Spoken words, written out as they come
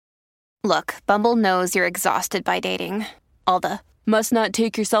Look, Bumble knows you're exhausted by dating. All the must not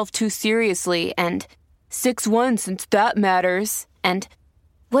take yourself too seriously and 6'1" since that matters. And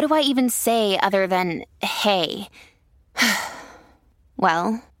what do I even say other than hey?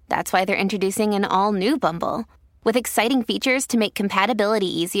 Well, that's why they're introducing an all-new Bumble with exciting features to make compatibility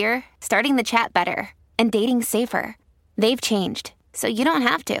easier, starting the chat better, and dating safer. They've changed, so you don't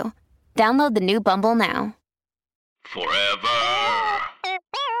have to. Download the new Bumble now. Forever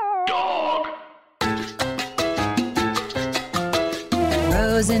Dog.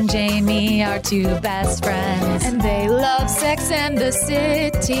 Rose and Jamie are two best friends, and they love Sex and the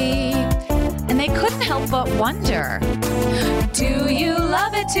City. And they couldn't help but wonder, do you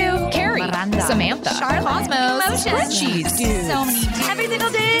love it too? Carrie, Miranda, Samantha, Charlotte, Cosmos, Emotions, Frenchies, so many dudes. Every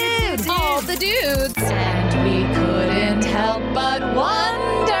single dude. all the dudes. And we couldn't help but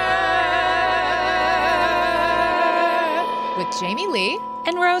wonder. With Jamie Lee.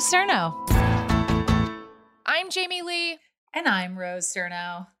 And Rose Cerno. I'm Jamie Lee. And I'm Rose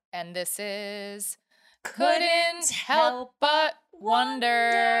Cerno. And this is Couldn't Help But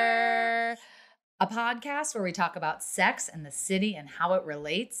Wonder. A podcast where we talk about sex and the city and how it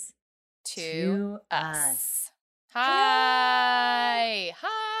relates To us. Hi.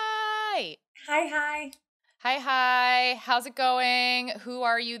 Hi. Hi. Hi. How's it going? Who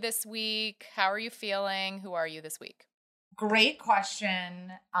are you this week? How are you feeling? Who are you this week? Great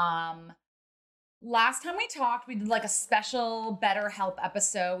question. Last time we talked, we did like a special BetterHelp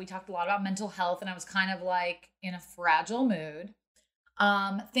episode. We talked a lot about mental health, and I was kind of like in a fragile mood.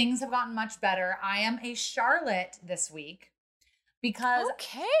 Things have gotten much better. I am a Charlotte this week because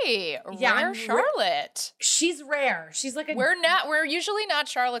Okay. Rare Charlotte. she's rare. She's like We're usually not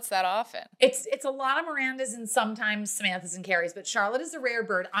Charlottes that often. It's a lot of Mirandas and sometimes Samantha's and Carrie's, but Charlotte is a rare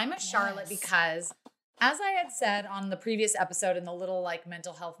bird. I'm a Charlotte because, as I had said on the previous episode, in the little like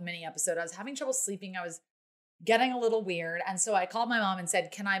mental health mini episode, I was having trouble sleeping. I was getting a little weird. And so I called my mom and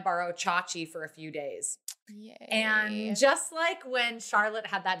said, can I borrow Chachi for a few days? Yay. And just like when Charlotte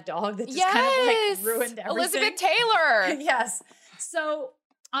had that dog that just kind of like ruined everything. Elizabeth Taylor. Yes. So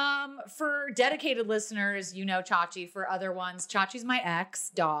for dedicated listeners, you know Chachi. For other ones, Chachi's my ex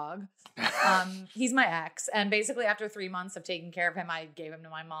dog. He's my ex. And basically after 3 months of taking care of him, I gave him to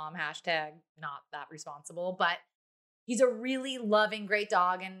my mom. Hashtag not that responsible. But he's a really loving, great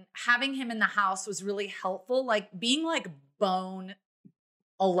dog. And having him in the house was really helpful. Like being like bone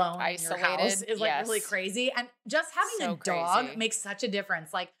alone Isolated, in your house is like really crazy. And just having a dog crazy. makes such a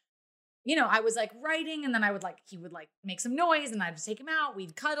difference. Like, you know, I was like writing and then he would like make some noise and I'd take him out.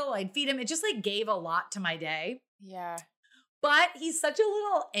 We'd cuddle, I'd feed him. It just like gave a lot to my day. Yeah. But he's such a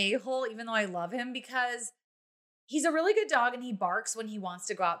little a-hole, even though I love him, because he's a really good dog and he barks when he wants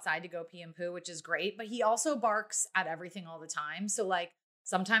to go outside to go pee and poo, which is great. But he also barks at everything all the time. So like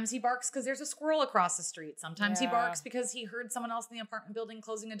sometimes he barks because there's a squirrel across the street. Sometimes he barks because he heard someone else in the apartment building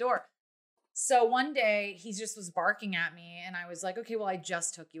closing a door. So one day he just was barking at me and I was like, okay, well, I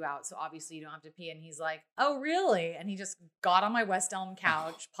just took you out. So obviously you don't have to pee. And he's like, oh, really? And he just got on my West Elm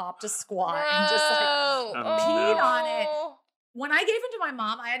couch, popped a squat and just like peed on it. When I gave him to my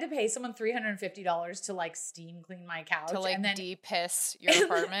mom, I had to pay someone $350 to like steam clean my couch. To like and then de-piss your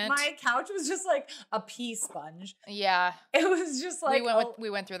apartment. My couch was just like a pee sponge. Yeah. It was just like we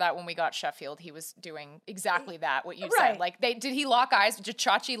went through that when we got Sheffield. He was doing exactly that, what you Right. said. Like did he lock eyes? Did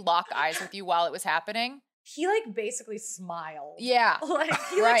Chachi lock eyes with you while it was happening? He like basically smiled. Yeah. Like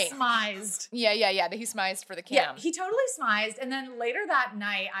he like smized. Yeah. He smized for the cam. Yeah, he totally smized. And then later that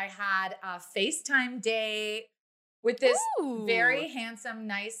night I had a FaceTime day with this very handsome,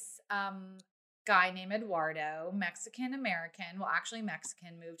 nice guy named Eduardo, Mexican-American. Well, actually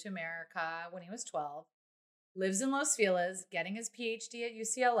Mexican, moved to America when he was 12. Lives in Los Feliz, getting his PhD at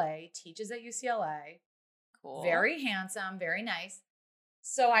UCLA, teaches at UCLA. Cool. Very handsome, very nice.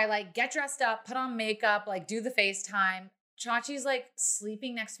 So I like get dressed up, put on makeup, like do the FaceTime. Chachi's like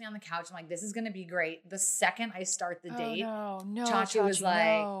sleeping next to me on the couch. I'm like, this is going to be great. The second I start the date, Chachi was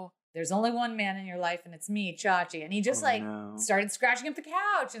like, there's only one man in your life and it's me, Chachi. And he just started scratching up the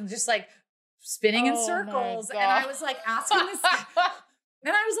couch and just like spinning in circles. And I was like asking this.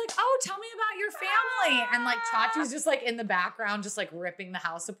 And I was like, oh, tell me about your family. And like Chachi's just like in the background, just like ripping the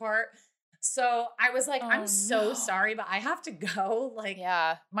house apart. So I was like, I'm so sorry, but I have to go. Like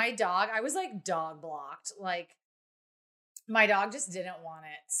my dog, I was like dog blocked. Like my dog just didn't want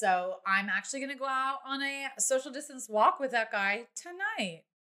it. So I'm actually going to go out on a social distance walk with that guy tonight.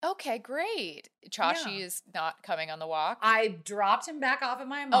 Okay, great. Chachi is not coming on the walk. I dropped him back off at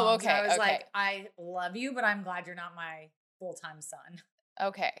my mom's. Oh, okay. I was like, I love you, but I'm glad you're not my full-time son.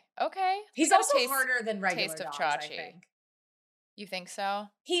 Okay. He's also harder than regular taste of dogs, Chachi. I think. You think so?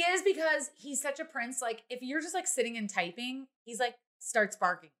 He is, because he's such a prince. Like, if you're just like sitting and typing, he's like starts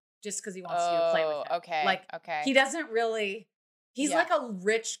barking just because he wants you to play with him. Okay. Like, okay. he doesn't really. He's Yeah. like a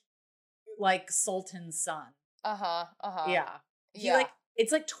rich, like sultan's son. Yeah. He like,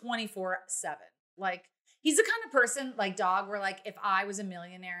 it's like 24/7. Like, he's the kind of person, like dog, where like if I was a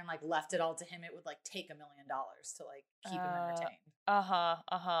millionaire and like left it all to him, it would like take $1 million to like keep him entertained.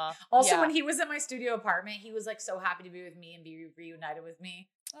 Also, Yeah. when he was in my studio apartment, he was like so happy to be with me and be reunited with me.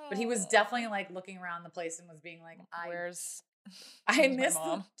 But he was definitely like looking around the place and was being like, I where's I my missed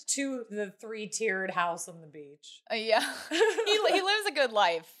mom? the 3-tiered house on the beach. Yeah. he lives a good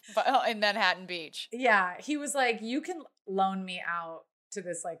life in Manhattan Beach. Yeah, he was like, you can loan me out to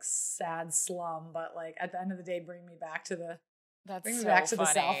this like sad slum, but like at the end of the day, bring me back to the That's bring me so back to funny.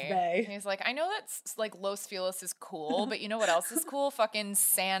 the South Bay. He's like, I know that's like Los Feliz is cool, but you know what else is cool? Fucking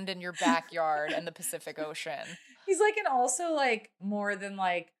sand in your backyard and the Pacific Ocean. He's like, and also like more than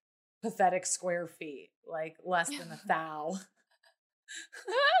like pathetic square feet, like less than 1,000.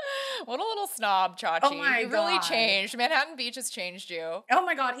 What a little snob, Chachi. Oh my You really God. changed. Manhattan Beach has changed you. Oh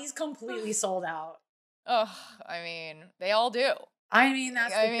my God, he's completely sold out. Oh, I mean, they all do. I mean,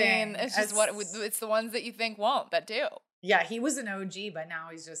 that's the thing. It's just it's the ones that you think won't that do. Yeah, he was an OG, but now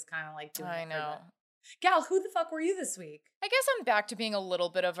he's just kind of like doing I it for know. the- Gal, who the fuck were you this week? I guess I'm back to being a little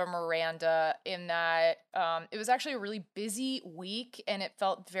bit of a Miranda in that it was actually a really busy week and it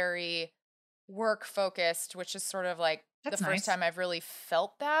felt very work focused, which is sort of like That's the first nice. time I've really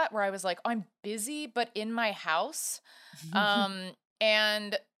felt that, where I was like, I'm busy, but in my house.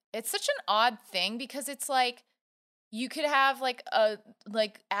 And it's such an odd thing because it's like, you could have like a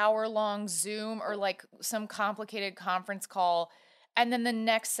hour-long Zoom or like some complicated conference call, and then the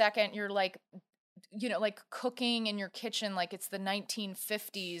next second you're like, you know, like cooking in your kitchen like it's the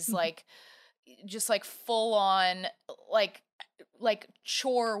 1950s, like just like full on like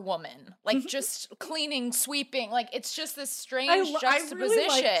chore woman, like just cleaning, sweeping, like it's just this strange I juxtaposition. really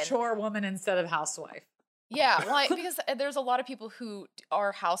like chore woman instead of housewife. Yeah, well, because there's a lot of people who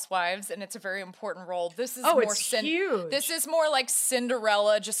are housewives, and it's a very important role. This is Oh, more it's huge. This is more like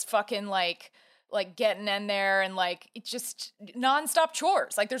Cinderella, just fucking like getting in there and like it's just nonstop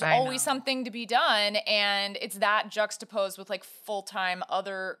chores. Like there's I always know. something to be done, and it's that juxtaposed with like full-time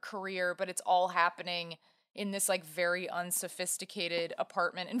other career, but it's all happening in this like very unsophisticated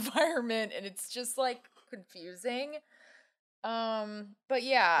apartment environment, and it's just like confusing. But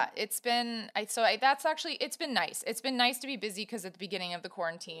yeah, it's been it's been nice. It's been nice to be busy because at the beginning of the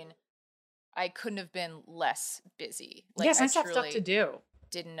quarantine, I couldn't have been less busy. Like, yes, I I still have stuff truly to do.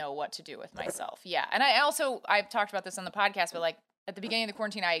 didn't know what to do with myself. Yeah. And I've talked about this on the podcast, but like at the beginning of the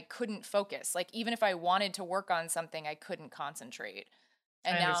quarantine, I couldn't focus. Like even if I wanted to work on something, I couldn't concentrate.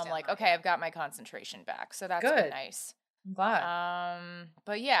 And I now I'm understand like, that, okay, yeah. I've got my concentration back. So that's Good. been nice. I'm glad.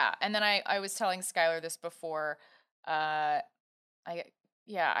 But yeah, and then I was telling Skylar this before. I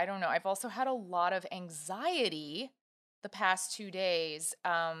don't know. I've also had a lot of anxiety the past 2 days,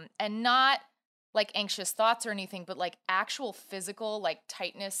 and not like anxious thoughts or anything, but like actual physical like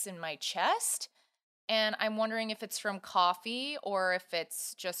tightness in my chest. And I'm wondering if it's from coffee or if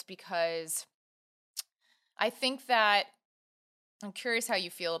it's just because I think that I'm curious how you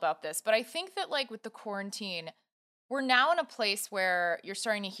feel about this, but I think that like with the quarantine, we're now in a place where you're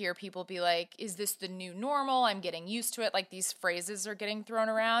starting to hear people be like, is this the new normal? I'm getting used to it. Like these phrases are getting thrown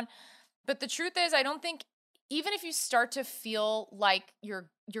around. But the truth is, I don't think even if you start to feel like you're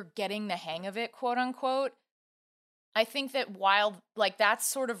getting the hang of it, quote unquote, I think that while like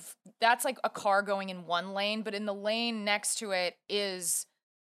that's like a car going in one lane, but in the lane next to it is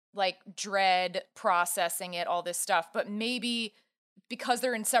like dread, processing it, all this stuff. But maybe because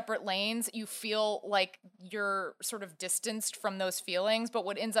they're in separate lanes, you feel like you're sort of distanced from those feelings. But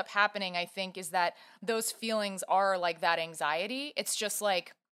what ends up happening, I think, is that those feelings are like that anxiety. It's just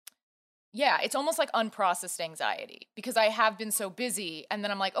like, yeah, it's almost like unprocessed anxiety because I have been so busy. And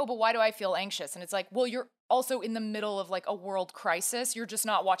then I'm like, oh, but why do I feel anxious? And it's like, well, you're also in the middle of like a world crisis. You're just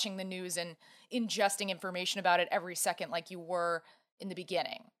not watching the news and ingesting information about it every second like you were in the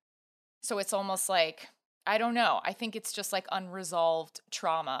beginning. So it's almost like, I don't know. I think it's just like unresolved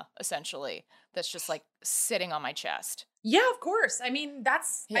trauma, essentially, that's just like sitting on my chest. Yeah, of course. I mean,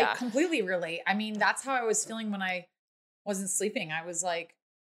 Yeah. I completely relate. I mean, that's how I was feeling when I wasn't sleeping. I was like,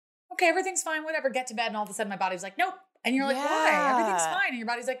 okay, everything's fine, whatever, get to bed. And all of a sudden my body was like, nope. And you're like, why? Everything's Yeah. fine. And your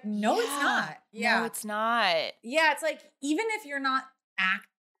body's like, no, it's not. Yeah. No, it's not. Yeah, it's like, even if you're not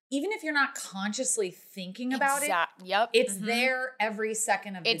even if you're not consciously thinking about it, Yep. it's there every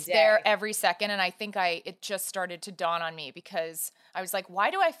second of the day. It's there every second. And I think it just started to dawn on me because I was like,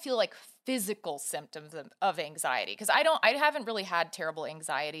 why do I feel like physical symptoms of anxiety? Because I haven't really had terrible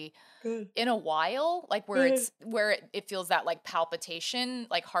anxiety in a while, like where it feels that like palpitation,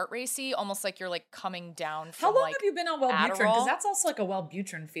 like heart racy, almost like you're like coming down from. How long like, have you been on Wellbutrin? Adderall? Because that's also like a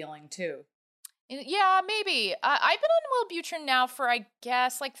Wellbutrin feeling too. Yeah, maybe. I've been on Wellbutrin now for, I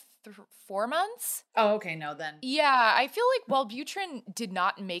guess, like 4 months. Oh, okay. No, then. Yeah, I feel like Wellbutrin did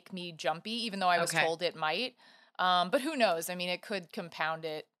not make me jumpy, even though I was told it might. But who knows? I mean, it could compound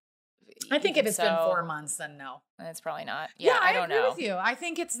it. I think if it's been 4 months, then no. It's probably not. Yeah, I don't know. I agree with you. I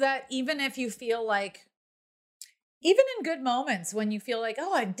think it's that even if you feel like, even in good moments when you feel like,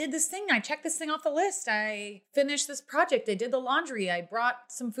 oh, I did this thing, I checked this thing off the list, I finished this project, I did the laundry, I brought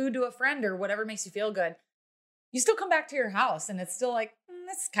some food to a friend or whatever makes you feel good, you still come back to your house and it's still like,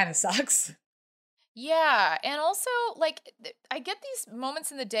 this kind of sucks. Yeah. And also, like, I get these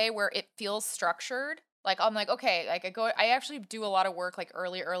moments in the day where it feels structured. Like, I'm like, okay, like I actually do a lot of work like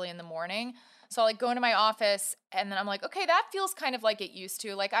early in the morning. So I'll like go into my office and then I'm like, okay, that feels kind of like it used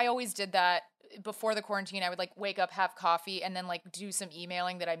to. Like I always did that before the quarantine. I would like wake up, have coffee, and then like do some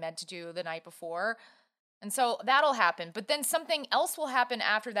emailing that I meant to do the night before. And so that'll happen. But then something else will happen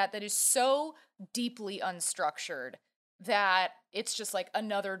after that is so deeply unstructured that it's just like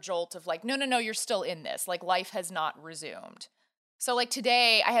another jolt of like, no, you're still in this. Like life has not resumed. So like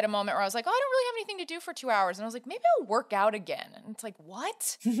today I had a moment where I was like, oh, I don't really have anything to do for 2 hours. And I was like, maybe I'll work out again. And it's like,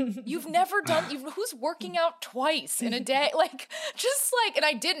 what? You've never done, who's working out twice in a day? Like, just like, and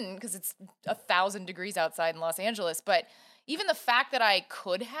I didn't because it's 1,000 degrees outside in Los Angeles. But even the fact that I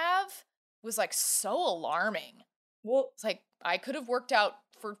could have was like so alarming. Well, it's like I could have worked out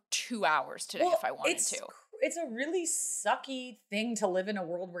for 2 hours today if I wanted to. It's a really sucky thing to live in a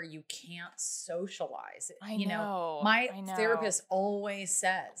world where you can't socialize. I know. My therapist always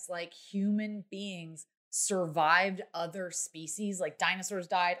says, like, human beings survived other species, like dinosaurs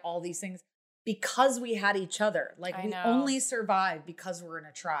died, all these things, because we had each other. Like, we only survived because we're in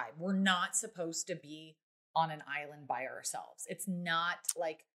a tribe. We're not supposed to be on an island by ourselves. It's not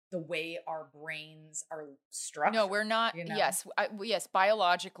like the way our brains are structured. No, we're not. You know? Yes,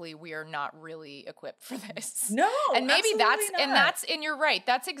 biologically, we are not really equipped for this. No, and maybe not. And you're right.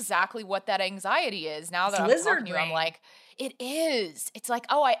 That's exactly what that anxiety is. Now that I'm talking to you, I'm like, it is. It's like,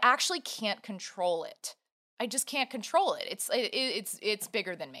 oh, I actually can't control it. I just can't control it. It's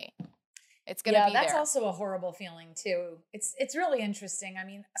bigger than me. It's gonna be there. Yeah, that's also a horrible feeling too. It's really interesting. I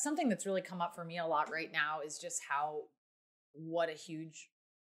mean, something that's really come up for me a lot right now is just what a huge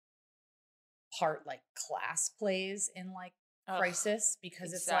part like class plays in like crisis,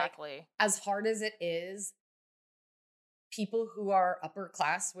 because it's like, as hard as it is, people who are upper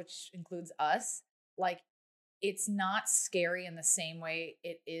class, which includes us, like it's not scary in the same way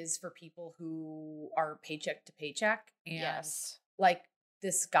it is for people who are paycheck to paycheck. And like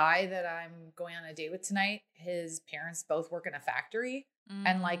this guy that I'm going on a date with tonight, his parents both work in a factory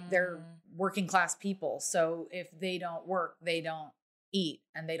and like they're working class people. So if they don't work, they don't eat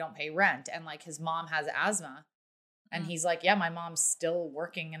and they don't pay rent, and like his mom has asthma and he's like, yeah, my mom's still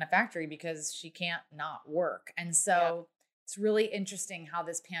working in a factory because she can't not work. And so it's really interesting how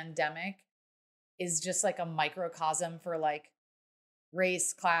this pandemic is just like a microcosm for like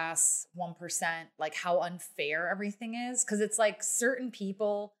race, class, 1%, like how unfair everything is, because it's like certain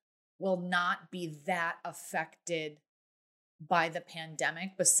people will not be that affected by the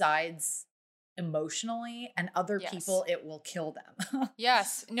pandemic besides emotionally, and other people it will kill them.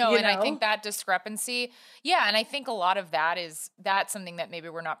 Yes. No, and I think that discrepancy, and I think a lot of that's something that maybe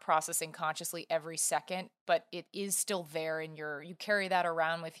we're not processing consciously every second, but it is still there in you carry that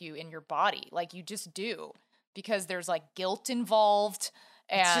around with you in your body. Like you just do, because there's like guilt involved.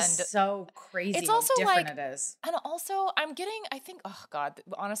 And it's just so crazy. It's also how different it is. And also I think, oh God,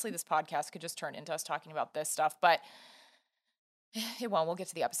 honestly, this podcast could just turn into us talking about this stuff, but it won't. We'll get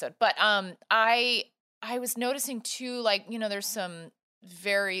to the episode. But I was noticing too, like, there's some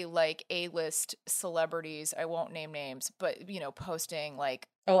very like A-list celebrities, I won't name names, but posting like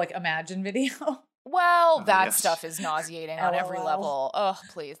like Imagine video. Well, that stuff is nauseating on every level. Oh,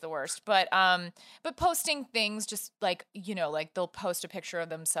 please, the worst. But posting things just like, like they'll post a picture of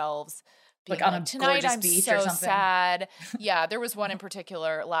themselves like on a tonight gorgeous I'm beach so or something. sad. Yeah, there was one in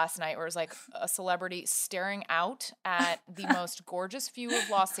particular last night where it was like a celebrity staring out at the most gorgeous view of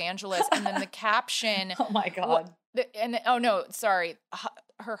Los Angeles, and then the caption. Oh my God.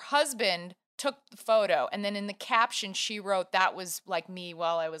 Her husband took the photo, and then in the caption she wrote, that was like me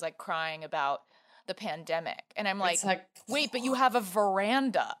while I was like crying about the pandemic. And I'm like, It's like, wait, but you have a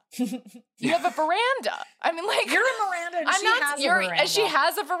veranda. You have a veranda. I mean, like, you're a Miranda and she has a veranda. And she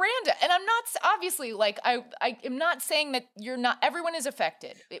has a veranda. And I'm not, obviously, like, I am not saying that you're not, everyone is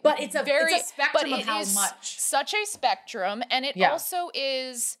affected. But it's a spectrum of how much. Such a spectrum. And it also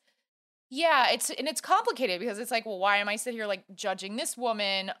is, it's complicated because it's like, well, why am I sitting here like judging this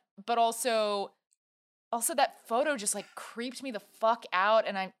woman? But also that photo just like creeped me the fuck out.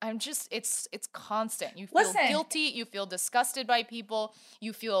 And I'm just, it's constant. You feel guilty. You feel disgusted by people.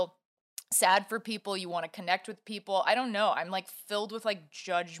 You feel sad for people. You want to connect with people. I don't know. I'm like filled with like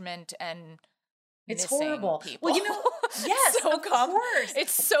judgment and it's horrible. People. Well, you know, yes, of course.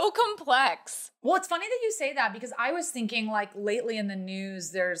 It's so complex. Well, it's funny that you say that because I was thinking like lately in the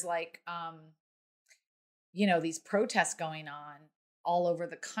news, there's like, these protests going on all over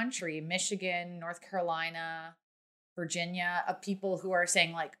the country, Michigan, North Carolina, Virginia, of people who are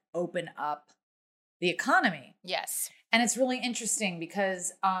saying like, open up the economy. Yes. And it's really interesting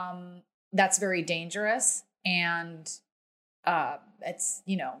because that's very dangerous. And it's,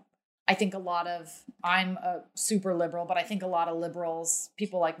 I think I'm a super liberal, but I think a lot of liberals,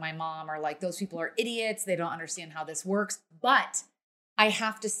 people like my mom are like, those people are idiots. They don't understand how this works. But I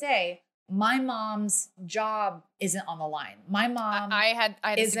have to say, my mom's job isn't on the line. My mom, I had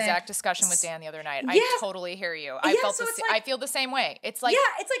this exact discussion with Dan the other night. Yes. I totally hear you. I feel the same way. It's like,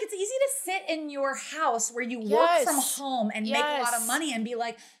 it's easy to sit in your house where you work from home and make a lot of money and be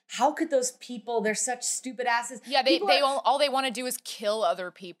like, how could those people, they're such stupid asses. Yeah, all they want to do is kill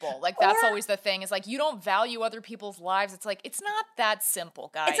other people. Like that's always the thing. Is like, you don't value other people's lives. It's like, it's not that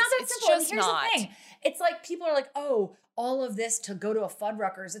simple, guys. It's not that simple. Just here's the thing. It's like people are like, oh, all of this to go to a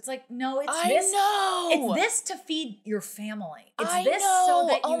Fuddruckers. It's like, no, it's this to feed your family. It's so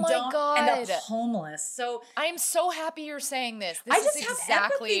that you don't end up homeless. So I'm so happy you're saying this. This is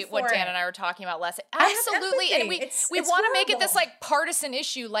exactly what Dan and I were talking about last. Absolutely. And we want to make it this like partisan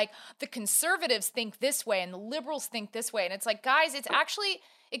issue. Like the conservatives think this way and the liberals think this way. And it's like, guys, it's actually,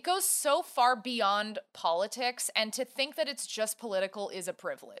 it goes so far beyond politics, and to think that it's just political is a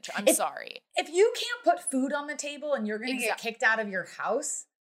privilege. I'm sorry. If you can't put food on the table and you're going to get kicked out of your house,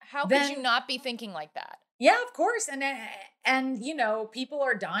 how could you not be thinking like that? Yeah, of course. And people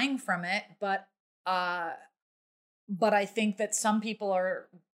are dying from it, but I think that some people are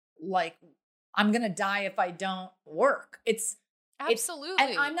like, I'm going to die if I don't work. Absolutely.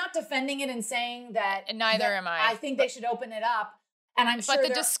 And I'm not defending it and saying that. And neither am I. I think they should open it up. And I'm sure But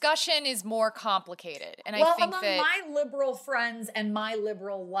the discussion is more complicated. And I think among that my liberal friends and my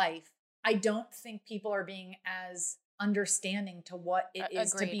liberal life, I don't think people are being as understanding to what it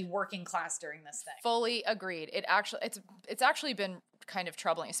is to be working class during this thing. Fully agreed. It's actually been kind of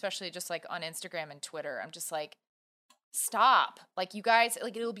troubling, especially just like on Instagram and Twitter. I'm just like, stop. Like, you guys,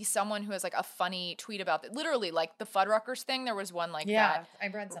 like, it'll be someone who has like a funny tweet about it. Literally, like the Fuddruckers thing, there was one like that. Yeah, I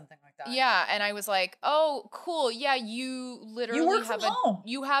read something like that. Yeah, and I was like, oh, cool. Yeah, you literally work from home.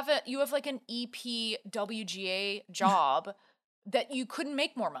 You have like an EPWGA job that you couldn't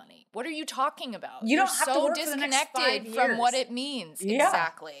make more money. What are you talking about? You don't have to work for the next 5 disconnected years. from what it means. Yeah.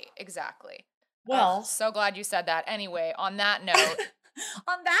 Exactly. Well, so glad you said that. Anyway, on that note.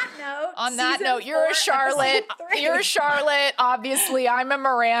 On that note, you're a Charlotte. You're a Charlotte. Obviously, I'm a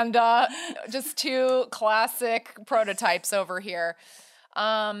Miranda. Just two classic prototypes over here.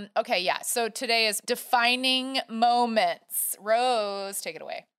 Okay, yeah. So today is defining moments. Rose, take it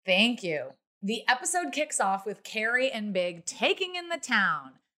away. Thank you. The episode kicks off with Carrie and Big taking in the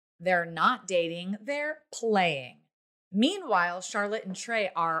town. They're not dating, they're playing. Meanwhile, Charlotte and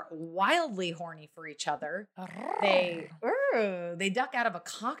Trey are wildly horny for each other. They duck out of a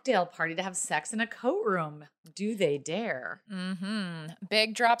cocktail party to have sex in a coat room. Do they dare?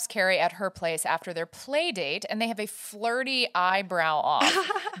 Big drops Carrie at her place after their play date, and they have a flirty eyebrow off.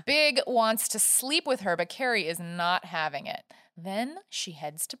 Big wants to sleep with her, but Carrie is not having it. Then she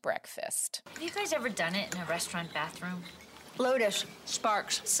heads to breakfast. Have you guys ever done it in a restaurant bathroom? Lotus,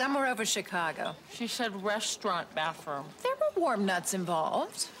 Sparks, somewhere over Chicago. She said restaurant bathroom. There were warm nuts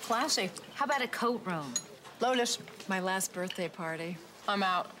involved. Classy. How about a coat room? Lotus, my last birthday party. I'm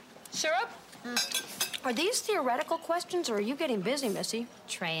out. Syrup? Are these theoretical questions, or are you getting busy, Missy?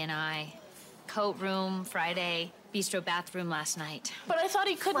 Trey and I. Coat room, Friday, bistro bathroom last night. But I thought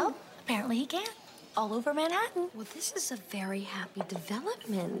he couldn't. Well, apparently he can. All over Manhattan. Well, this is a very happy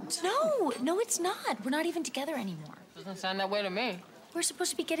development. No, it's not. We're not even together anymore. Doesn't sound that way to me. We're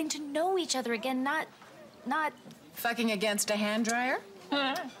supposed to be getting to know each other again, not... Fucking against a hand dryer?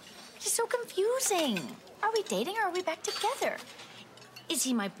 It's so confusing. Are we dating or are we back together? Is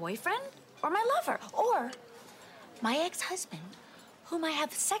he my boyfriend or my lover or my ex-husband whom I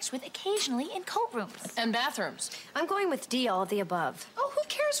have sex with occasionally in coat rooms. And bathrooms. I'm going with D, all of the above. Oh, who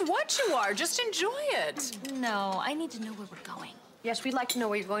cares what you are? Just enjoy it. No, I need to know where we're going. Yes, we'd like to know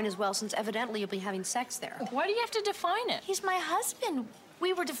where you're going as well, since evidently you'll be having sex there. Why do you have to define it? He's my husband.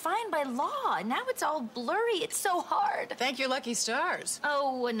 We were defined by law, and now it's all blurry. It's so hard. Thank your lucky stars.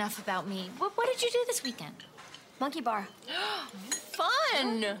 Oh, enough about me. What did you do this weekend? Monkey bar.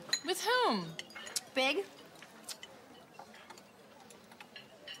 Fun. With whom? Big?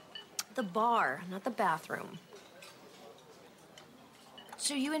 The bar, not the bathroom.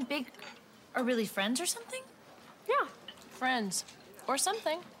 So you and Big are really friends or something? Yeah. Friends. Or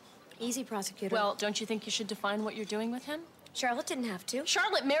something. Easy, prosecutor. Well, don't you think you should define what you're doing with him? Charlotte didn't have to.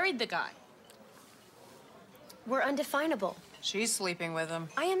 Charlotte married the guy. We're undefinable. She's sleeping with him.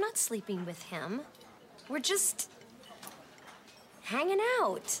 I am not sleeping with him. We're just hanging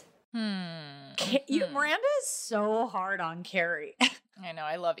out. Miranda is so hard on Carrie. I know.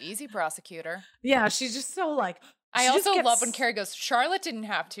 I love easy prosecutor. Yeah, she's just so like. I she just also gets- love when Carrie goes, Charlotte didn't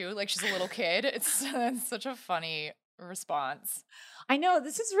have to. Like she's a little kid. It's such a funny response. I know,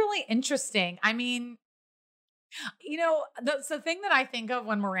 this is really interesting. I mean, you know, that's the thing that I think of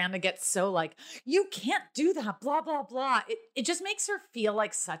when Miranda gets so like, you can't do that, blah, blah, blah. It just makes her feel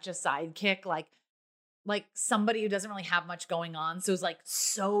like such a sidekick, like somebody who doesn't really have much going on. So is like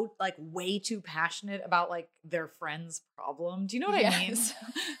so like way too passionate about like their friend's problem. Do you know what I mean?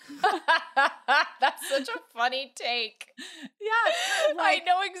 That's such a funny take. Yeah. It's I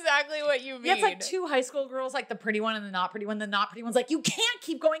know exactly what you mean. Yeah, it's like two high school girls, like the pretty one and the not pretty one. The not pretty one's like, you can't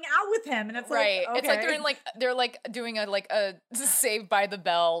keep going out with him. And it's right. like, okay. It's like they're doing a Saved by the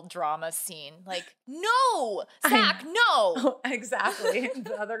Bell drama scene. Like, no, Zach, no. Exactly.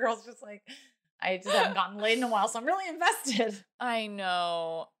 The other girl's just like, I just haven't gotten laid in a while, so I'm really invested. I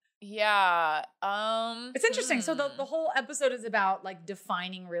know. Yeah. It's interesting. So the whole episode is about like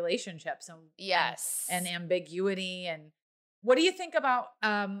defining relationships and yes. and ambiguity. And what do you think about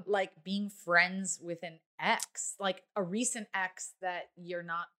like being friends with an ex, like a recent ex that you're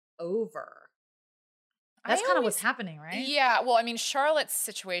not over? That's kind of what's happening, right? Yeah. Well, I mean, Charlotte's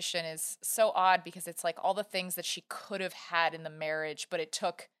situation is so odd because it's like all the things that she could have had in the marriage, but it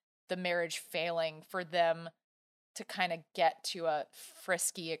took the marriage failing for them to kind of get to a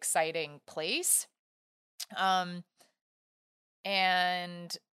frisky, exciting place.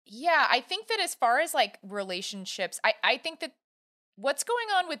 And yeah, I think that as far as like relationships, I think that what's going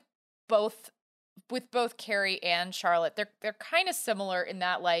on with both Carrie and Charlotte, they're kind of similar in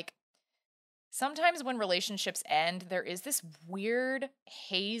that like sometimes when relationships end, there is this weird,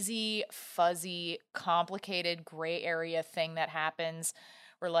 hazy, fuzzy, complicated gray area thing that happens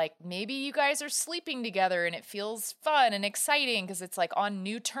where like maybe you guys are sleeping together and it feels fun and exciting because it's like on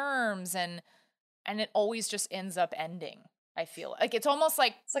new terms and it always just ends up ending. I feel like it's almost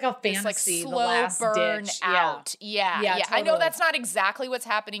like it's like a fantasy, like slow the last burn ditch. out. Yeah. Totally. I know that's not exactly what's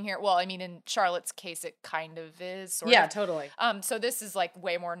happening here. Well, I mean, in Charlotte's case, it kind of is. Sort of. Totally. So this is like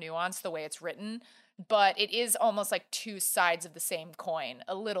way more nuanced the way it's written, but it is almost like two sides of the same coin,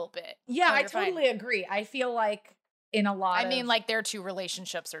 a little bit. Yeah, So I you're fine. totally agree. I feel like in a lot. I mean, like their two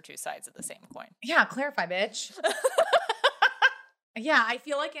relationships are two sides of the same coin. Yeah, clarify, bitch. Yeah, I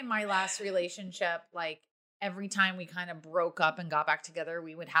feel like in my last relationship, like every time we kind of broke up and got back together,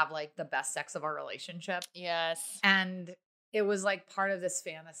 we would have like the best sex of our relationship. Yes. And it was like part of this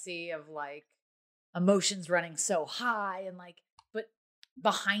fantasy of like emotions running so high and like, but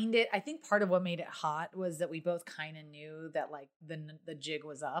behind it, I think part of what made it hot was that we both kind of knew that like the jig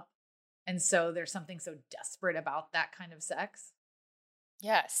was up. And so there's something so desperate about that kind of sex.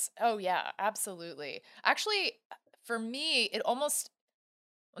 Yes. Oh yeah, absolutely. Actually, for me, it almost,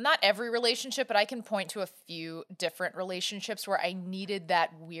 well, not every relationship, but I can point to a few different relationships where I needed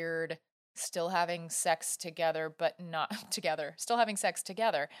that weird still having sex together, but not together, still having sex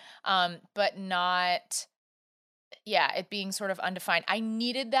together, but not, yeah, it being sort of undefined. I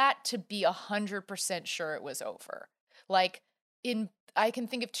needed that to be 100% sure it was over. Like I can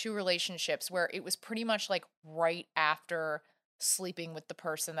think of two relationships where it was pretty much like right after sleeping with the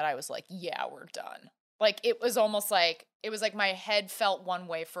person that I was like, yeah, we're done. Like it was almost like, it was like my head felt one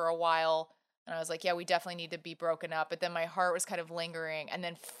way for a while and I was like, yeah, we definitely need to be broken up. But then my heart was kind of lingering. And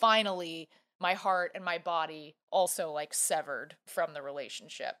then finally my heart and my body also like severed from the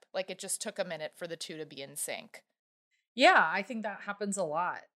relationship. Like it just took a minute for the two to be in sync. Yeah, I think that happens a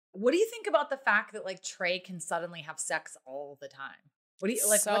lot. What do you think about the fact that like Trey can suddenly have sex all the time? What do you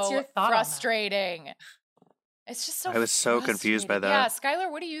like? So what's your thought frustrating. It's just so I was so confused by frustrating. that. Yeah,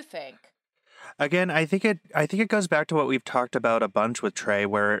 Skylar, what do you think? Again, I think it goes back to what we've talked about a bunch with Trey,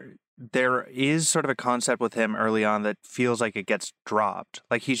 where there is sort of a concept with him early on that feels like it gets dropped.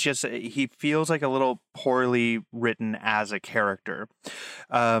 Like he feels like a little poorly written as a character.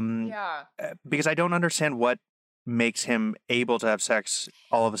 Because I don't understand what makes him able to have sex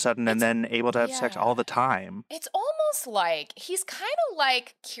all of a sudden and then able to have sex all the time. It's almost like he's kind of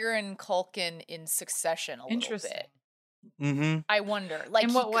like Kieran Culkin in Succession a little bit. Mm-hmm. I wonder. Like,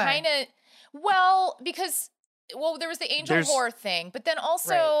 in what way? Kind of, well, because, there was the angel whore thing, but then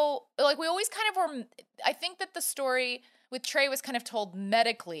also, like, we always kind of were, I think that the story with Trey was kind of told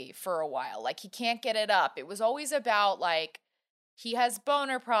medically for a while. Like, he can't get it up. It was always about, like, he has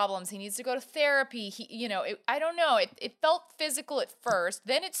boner problems. He needs to go to therapy. I don't know. It felt physical at first.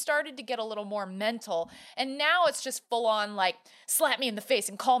 Then it started to get a little more mental. And now it's just full on like, slap me in the face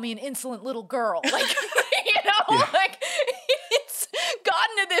and call me an insolent little girl. Like, like it's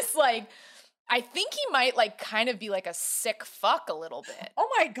gotten to this, like, I think he might like kind of be like a sick fuck a little bit. Oh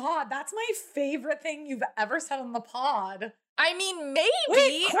my God. That's my favorite thing you've ever said on the pod. I mean, maybe.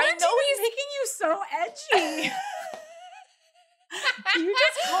 Wait, I know he's making you so edgy. You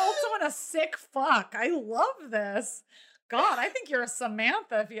just called someone a sick fuck. I love this. God, I think you're a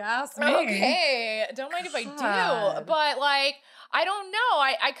Samantha if you ask me. Okay, don't mind if I do. But like, I don't know.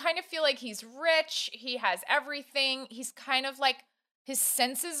 I kind of feel like he's rich. He has everything. He's kind of like, his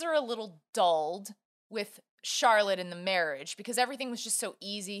senses are a little dulled with Charlotte in the marriage because everything was just so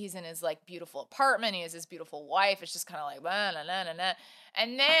easy. He's in his like beautiful apartment. He has his beautiful wife. It's just kind of like, nah, nah, nah, nah, nah.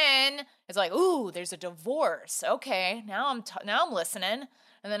 And then it's like, ooh, there's a divorce. Okay, now I'm listening.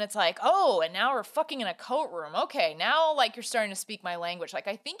 And then it's like, oh, and now we're fucking in a coat room. Okay, now like you're starting to speak my language. Like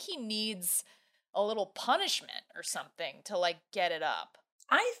I think he needs a little punishment or something to like get it up.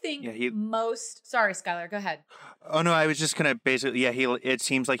 I think sorry, Skylar, go ahead. Oh no, I was just gonna basically it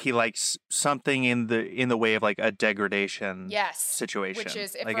seems like he likes something in the way of like a degradation situation. Which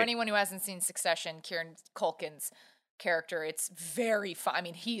is, like for anyone who hasn't seen Succession, Kieran Culkin's character, it's very fun. I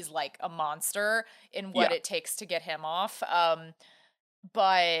mean, he's like a monster in what it takes to get him off.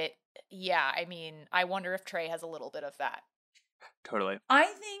 But yeah, I mean, I wonder if Trey has a little bit of that. Totally. I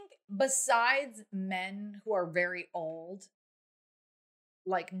think besides men who are very old,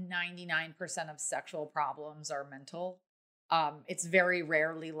 like 99% of sexual problems are mental. It's very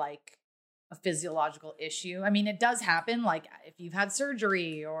rarely like a physiological issue. I mean, it does happen, like if you've had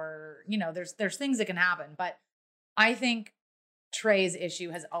surgery or, there's things that can happen. But I think Trey's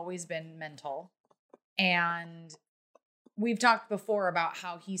issue has always been mental. And we've talked before about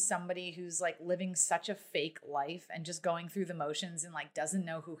how he's somebody who's like living such a fake life and just going through the motions and like doesn't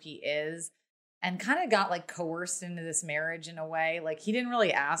know who he is. And kind of got like coerced into this marriage in a way. Like he didn't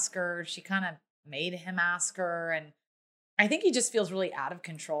really ask her. She kind of made him ask her. And I think he just feels really out of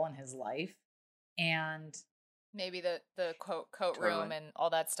control in his life. And maybe the coat room and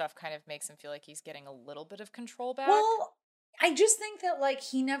all that stuff kind of makes him feel like he's getting a little bit of control back. Well, I just think that like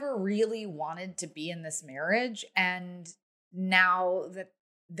he never really wanted to be in this marriage. And now that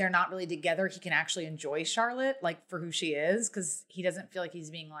they're not really together, he can actually enjoy Charlotte like for who she is. Cause he doesn't feel like he's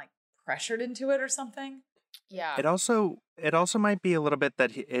being like pressured into it or something. Yeah. It also might be a little bit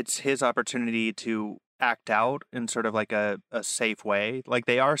that it's his opportunity to act out in sort of like a safe way. Like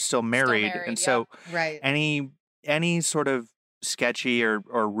they are still married and so any sort of sketchy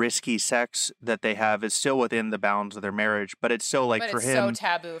or risky sex that they have is still within the bounds of their marriage, but it's still like for him so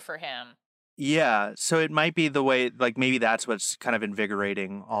taboo for him. Yeah, so it might be the way, like maybe that's what's kind of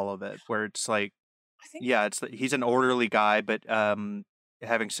invigorating all of it, where it's like, he's an orderly guy, but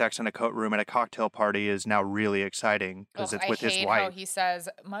having sex in a coat room at a cocktail party is now really exciting because it's with his wife. I hate how he says,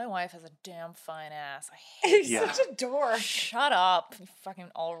 my wife has a damn fine ass. I hate He's such a dork. Shut up, you fucking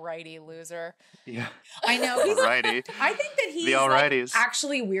alrighty loser. Yeah. I know. Alrighty. I think that he's like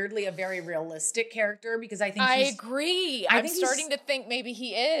actually weirdly a very realistic character because I think I agree. I'm starting to think maybe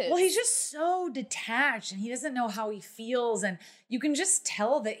he is. Well, he's just so detached and he doesn't know how he feels. And you can just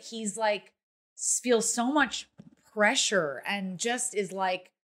tell that he's like, feels so much pressure and just is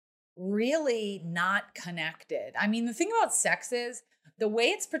like really not connected. I mean, the thing about sex is the way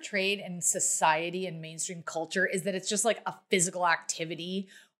it's portrayed in society and mainstream culture is that it's just like a physical activity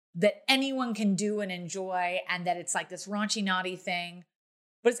that anyone can do and enjoy, and that it's like this raunchy, naughty thing.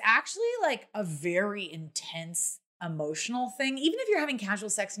 But it's actually like a very intense emotional thing. Even if you're having casual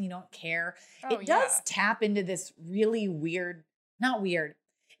sex and you don't care, it does tap into this really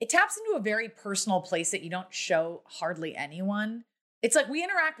it taps into a very personal place that you don't show hardly anyone. It's like we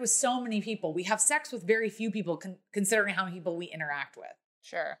interact with so many people. We have sex with very few people considering how many people we interact with.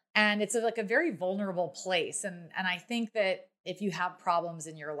 Sure. And it's like a very vulnerable place. And I think that if you have problems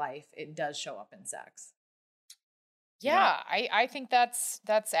in your life, it does show up in sex. Yeah, I think that's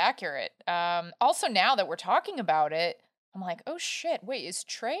accurate. Also, now that we're talking about it, I'm like, oh shit, wait, is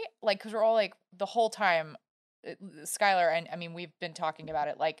Trey like? Because we're all like the whole time, Skylar, and I mean, we've been talking about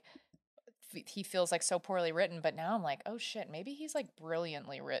it. Like, he feels like so poorly written, but now I'm like, oh shit, maybe he's like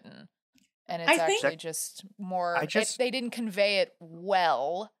brilliantly written, and it's actually just more. They didn't convey it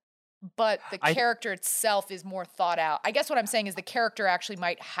well, but the character itself is more thought out. I guess what I'm saying is the character actually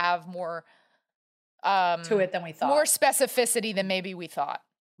might have more to it than we thought. More specificity than maybe we thought.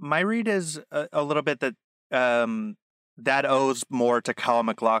 My read is a little bit that that owes more to Kyle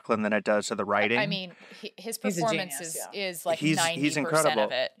MacLachlan than it does to the writing. I mean, his performance is like 90%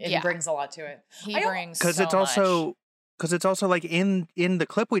 of it. He brings a lot to it. He brings because so it's also like in the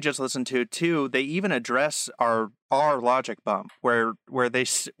clip we just listened to too. They even address our logic bump where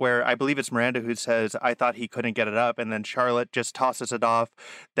I believe it's Miranda who says, "I thought he couldn't get it up," and then Charlotte just tosses it off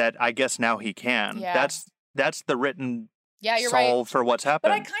that I guess now he can. Yeah. That's the written you're solve right. for what's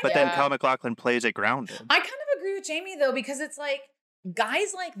happened. But then Kyle MacLachlan plays it grounded. I kind of agree with Jamie though, because it's like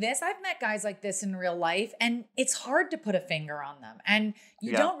guys like this, I've met guys like this in real life, and it's hard to put a finger on them. And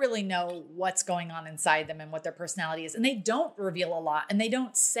you don't really know what's going on inside them and what their personality is. And they don't reveal a lot and they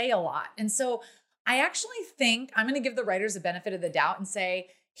don't say a lot. And so I actually think I'm going to give the writers the benefit of the doubt and say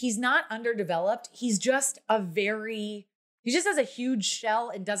he's not underdeveloped. He's just he just has a huge shell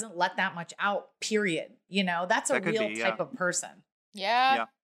and doesn't let that much out, period. You know, that's a real type of person. Yeah.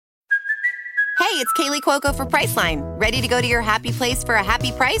 Hey, it's Kaylee Cuoco for Priceline. Ready to go to your happy place for a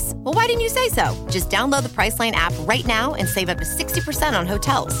happy price? Well, why didn't you say so? Just download the Priceline app right now and save up to 60% on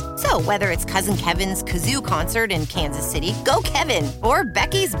hotels. So whether it's Cousin Kevin's Kazoo Concert in Kansas City, go Kevin, or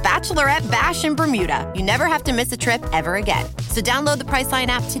Becky's Bachelorette Bash in Bermuda, you never have to miss a trip ever again. So download the Priceline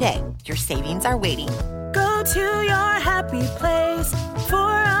app today. Your savings are waiting. Go to your happy place for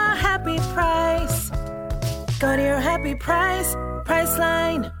a happy price. Go to your happy price,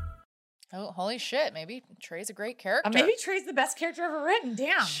 Priceline. Oh, holy shit. Maybe Trey's a great character. Maybe Trey's the best character ever written.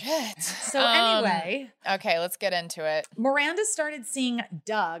 Damn. Shit. So anyway. Okay, let's get into it. Miranda started seeing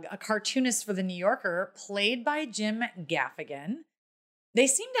Doug, a cartoonist for The New Yorker, played by Jim Gaffigan. They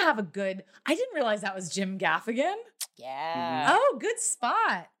seem to have I didn't realize that was Jim Gaffigan. Yeah. Oh, good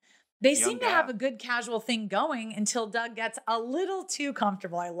spot. They seem to have a good casual thing going until Doug gets a little too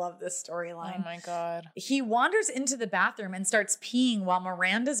comfortable. I love this storyline. Oh my God. He wanders into the bathroom and starts peeing while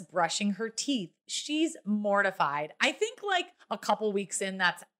Miranda's brushing her teeth. She's mortified. I think like a couple weeks in,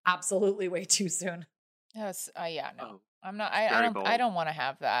 that's absolutely way too soon. Yes. No. I'm not. I don't want to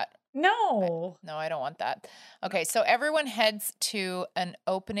have that. No. I don't want that. Okay, so everyone heads to an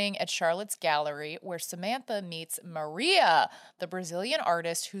opening at Charlotte's Gallery where Samantha meets Maria, the Brazilian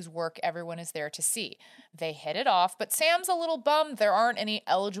artist whose work everyone is there to see. They hit it off, but Sam's a little bummed there aren't any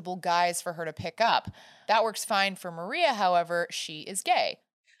eligible guys for her to pick up. That works fine for Maria, however, she is gay.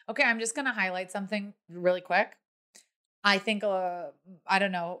 Okay, I'm just going to highlight something really quick. I think, I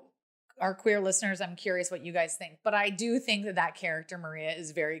don't know, our queer listeners, I'm curious what you guys think, but I do think that character, Maria,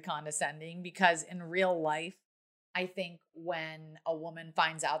 is very condescending because in real life, I think when a woman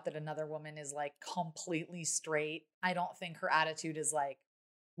finds out that another woman is like completely straight, I don't think her attitude is like,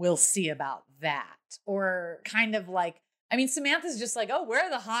 we'll see about that. Or kind of like, I mean, Samantha's just like, oh, where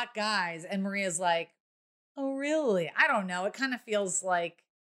are the hot guys? And Maria's like, oh, really? I don't know. It kind of feels like,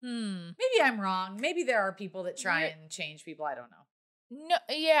 maybe I'm wrong. Maybe there are people that try and change people. I don't know. No,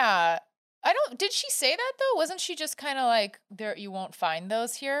 yeah. Did she say that though? Wasn't she just kind of like, there, you won't find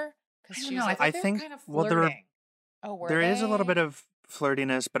those here? I don't know. I think kind of flirting. There is a little bit of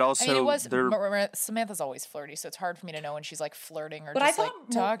flirtiness, but also Samantha's always flirty, so it's hard for me to know when she's like flirting or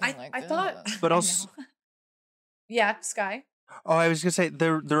talking like. I thought, but also, yeah, Sky. Oh, I was gonna say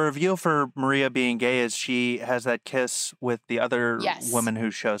the reveal for Maria being gay is she has that kiss with the other woman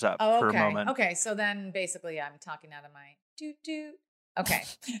who shows up for a moment. Okay, so then basically I'm talking out of my doo-doo. Okay.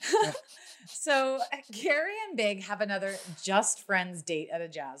 So Carrie and Big have another just friends date at a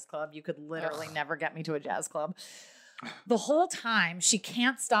jazz club. You could literally never get me to a jazz club. The whole time she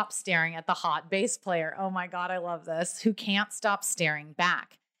can't stop staring at the hot bass player. Oh my God, I love this. Who can't stop staring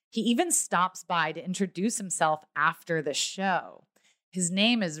back. He even stops by to introduce himself after the show. His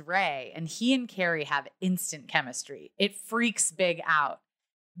name is Ray, and he and Carrie have instant chemistry. It freaks Big out.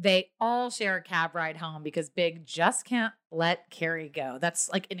 They all share a cab ride home because Big just can't let Carrie go. That's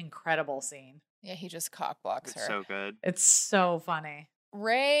like an incredible scene. Yeah, he just cockblocks her. So good. It's so funny.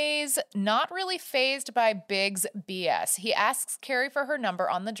 Ray's not really fazed by Big's BS. He asks Carrie for her number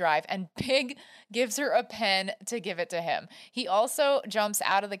on the drive, and Big gives her a pen to give it to him. He also jumps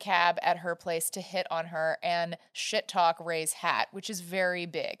out of the cab at her place to hit on her and shit talk Ray's hat, which is very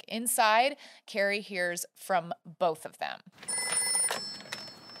big. Inside, Carrie hears from both of them.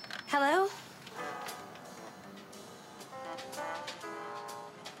 Hello?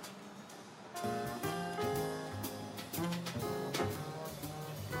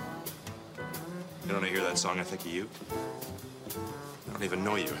 You know, when I hear that song, I think of you. I don't even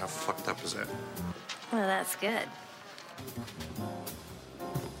know you. How fucked up is that? Well, that's good.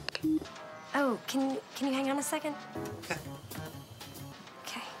 Oh, can you hang on a second?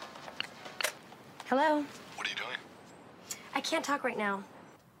 Okay. Hello? What are you doing? I can't talk right now.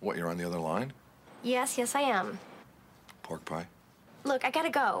 What, you're on the other line? Yes, I am. Pork pie? Look, I gotta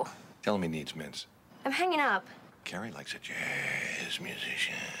go. Tell him he needs mints. I'm hanging up. Carrie likes a jazz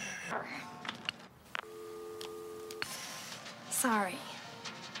musician. Sorry.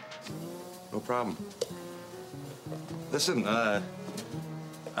 No problem. Listen, I'd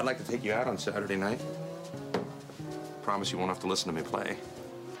like to take you out on Saturday night. Promise you won't have to listen to me play.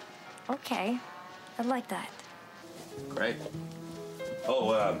 Okay. I'd like that. Great.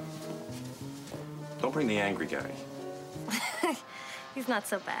 Oh, don't bring the angry guy. He's not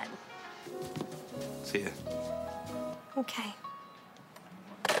so bad. See ya. Okay.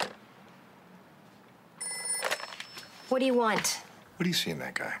 What do you want? What do you see in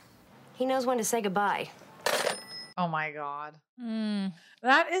that guy? He knows when to say goodbye. Oh my God.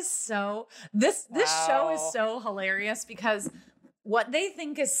 That is so, this show is so hilarious because what they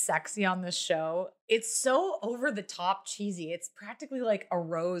think is sexy on this show, it's so over the top cheesy. It's practically like a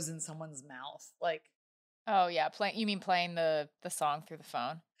rose in someone's mouth. Like, oh yeah, you mean playing the song through the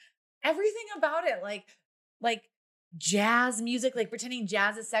phone? Everything about it, like jazz music, like pretending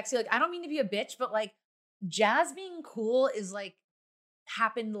jazz is sexy. Like, I don't mean to be a bitch, but like jazz being cool is like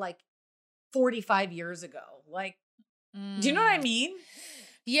happened like 45 years ago. Like, do you know what I mean?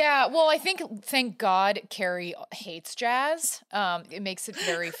 Yeah, well, I think, thank God, Carrie hates jazz. It makes it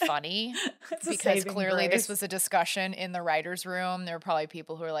very funny because clearly this was a discussion in the writer's room. There were probably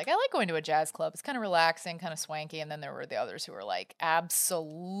people who were like, I like going to a jazz club. It's kind of relaxing, kind of swanky. And then there were the others who were like,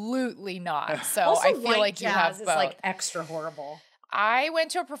 absolutely not. So also, I feel like you have both. Is like extra horrible. I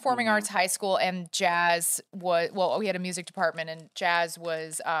went to a performing arts high school, and jazz was, well, we had a music department, and jazz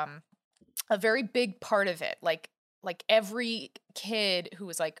was a very big part of it. Like every kid who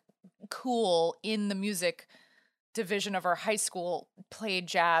was like cool in the music division of our high school played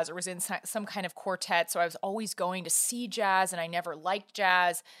jazz or was in some kind of quartet. So I was always going to see jazz, and I never liked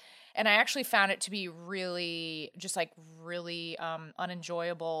jazz. And I actually found it to be really just like really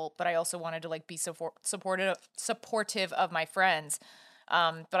unenjoyable, but I also wanted to like be supportive of my friends.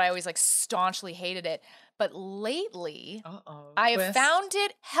 But I always like staunchly hated it. But lately, I have found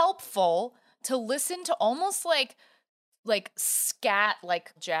it helpful to listen to almost like scat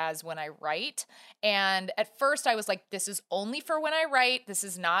like jazz when I write. And at first I was like, this is only for when I write. This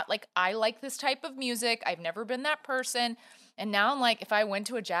is not like I like this type of music. I've never been that person. And now I'm like, if I went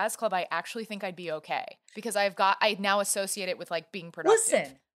to a jazz club, I actually think I'd be okay because I now associate it with like being productive.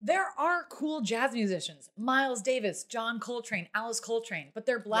 Listen, there are cool jazz musicians, Miles Davis, John Coltrane, Alice Coltrane, but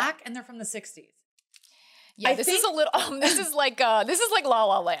they're black and they're from the 60s. Yeah, this is like La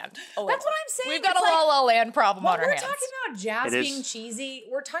La Land. That's what I'm saying. We've got a La La Land problem on our hands. When we're talking about jazz being cheesy,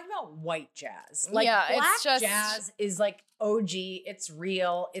 we're talking about white jazz. Like, black jazz is like OG. It's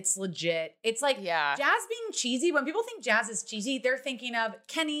real. It's legit. It's like jazz being cheesy. When people think jazz is cheesy, they're thinking of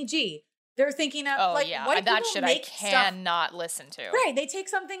Kenny G. They're thinking of white that people shit make I cannot listen to. Right. They take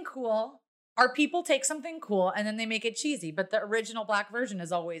something cool. Our people take something cool and then they make it cheesy. But the original black version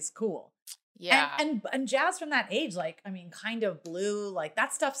is always cool. Yeah. And jazz from that age, like, I mean, Kind of Blue, like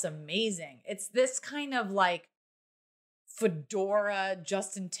that stuff's amazing. It's this kind of like fedora,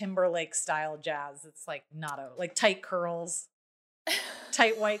 Justin Timberlake style jazz. It's like not like tight curls,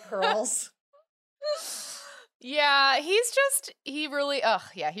 tight white curls. Yeah, he really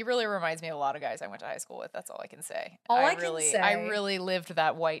reminds me of a lot of guys I went to high school with. That's all I can say. I really lived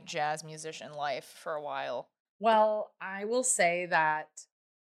that white jazz musician life for a while. Well, I will say that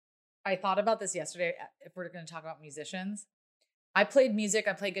I thought about this yesterday. If we're going to talk about musicians, I played music.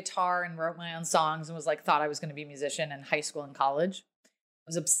 I played guitar and wrote my own songs and was like, thought I was going to be a musician in high school and college. I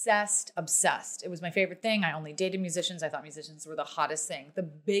was obsessed. It was my favorite thing. I only dated musicians. I thought musicians were the hottest thing. The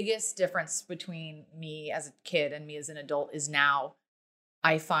biggest difference between me as a kid and me as an adult is now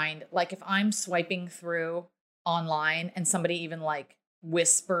I find like if I'm swiping through online and somebody even like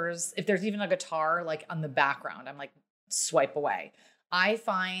whispers, if there's even a guitar like on the background, I'm like, swipe away. I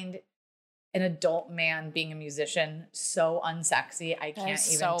find an adult man being a musician so unsexy. I can't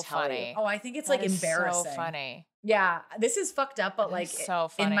even tell you. Oh, I think it's like embarrassing. So funny. Yeah, this is fucked up, but like so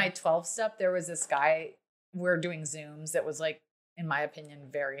funny. in my 12 step, there was this guy, we're doing Zooms that was like, in my opinion,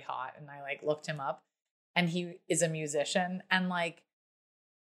 very hot. And I like looked him up and he is a musician. And like,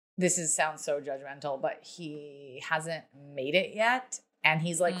 sounds so judgmental, but he hasn't made it yet. And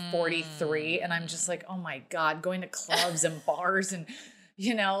he's like 43. And I'm just like, oh my God, going to clubs and bars and,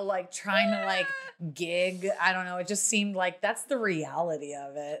 you know, like trying to like gig. I don't know. It just seemed like that's the reality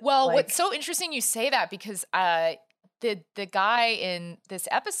of it. Well, like, what's so interesting you say that because the guy in this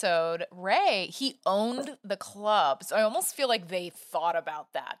episode, Ray, he owned the club. So I almost feel like they thought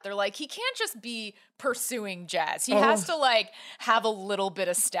about that. They're like, he can't just be pursuing jazz. He has to like have a little bit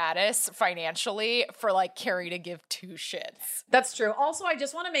of status financially for like Carrie to give two shits. That's true. Also, I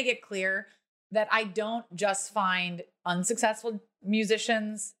just want to make it clear that I don't just find unsuccessful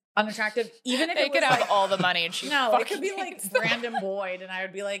musicians unattractive, even if they could have all the money and she it could be like Brandon Boyd and I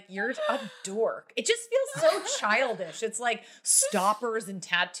would be like, you're a dork. It just feels so childish. It's like stoppers and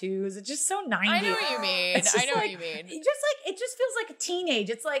tattoos. It's just so 90s. I know what you mean. It just feels like a teenage.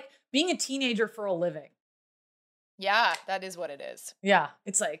 It's like being a teenager for a living. Yeah, that is what it is. Yeah,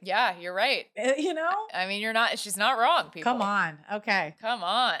 it's like, yeah, you're right. You know? I mean, she's not wrong, people. Come on. Okay. Come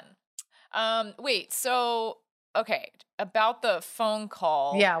on. Wait, so okay, about the phone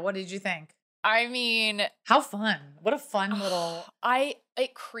call. Yeah, what did you think? I mean, how fun. What a fun little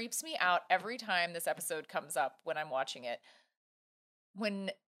it creeps me out every time this episode comes up when I'm watching it.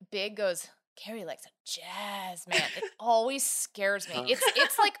 When Big goes, Carrie likes a jazz man. It always scares me.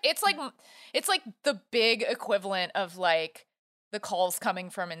 It's like the Big equivalent of like the calls coming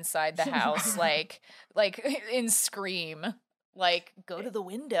from inside the house, like in Scream. Like, go to the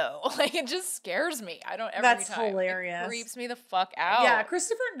window. Like, it just scares me. I don't every That's time. hilarious. It creeps me the fuck out. Yeah,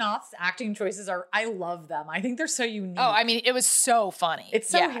 Christopher Noth's acting choices I love them. I think they're so unique. Oh, I mean, it was so funny. It's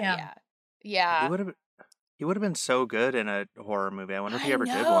so him. Yeah. He would have been so good in a horror movie. I wonder if he ever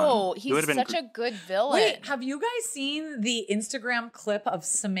did one. He's such a good villain. Wait, have you guys seen the Instagram clip of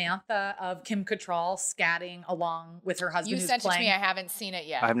Samantha of Kim Cattrall scatting along with her husband who's sent playing? It to me. I haven't seen it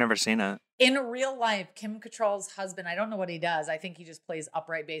yet. I've never seen it. In real life, Kim Cattrall's husband, I don't know what he does. I think he just plays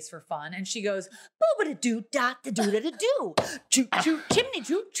upright bass for fun. And she goes, boo-ba-da-doo, da-da-doo-da-da-doo, choo-choo,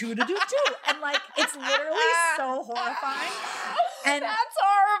 chimney-choo, choo-da-doo-choo. And like, it's literally so horrifying. And that's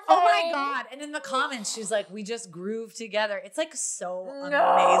horrifying. Oh my God. And in the comments, she's like, we just groove together. It's like so amazingly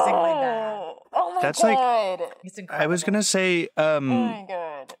bad. Oh my That's God. It's incredible. I was going to say, oh my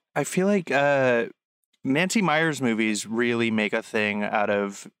God. I feel like Nancy Meyers movies really make a thing out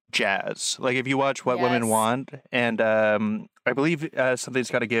of jazz. Like if you watch What Women Want, and I believe Something's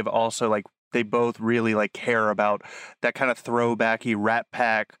Gotta Give also, like they both really like care about that kind of throwbacky Rat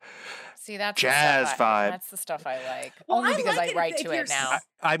Pack. See, that's jazz vibe. That's the stuff I like. Well, only because I write to it now.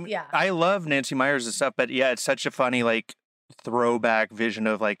 I love Nancy Meyers and stuff, but yeah, it's such a funny like throwback vision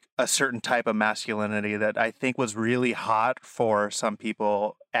of like a certain type of masculinity that I think was really hot for some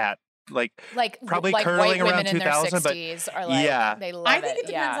people at like probably like curling white around women 2000, in their 60s are like, yeah, they love I think it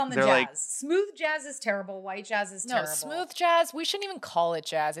depends on the They're jazz. like, smooth jazz is terrible. White jazz is terrible. No, smooth jazz. We shouldn't even call it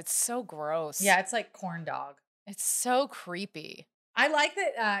jazz. It's so gross. Yeah, it's like corn dog. It's so creepy. I like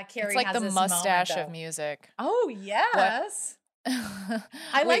that Carrie it's like has the this mustache moment, of music. Oh, yes.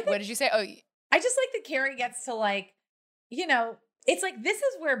 What did you say? Oh, I just like that Carrie gets to like, you know, it's like this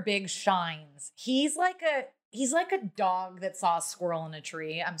is where Big shines. He's like a dog that saw a squirrel in a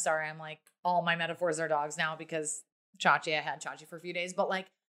tree. I'm sorry, I'm like all my metaphors are dogs now because Chachi, I had Chachi for a few days, but like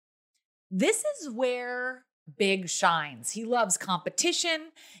this is where Big shines. He loves competition.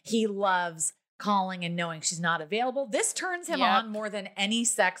 He loves calling and knowing she's not available. This turns him on more than any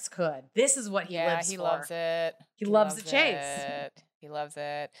sex could. This is what he lives for. Yeah, he loves it. He loves the chase. He loves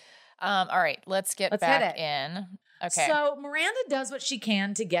it. All right, let's back in. Okay. So Miranda does what she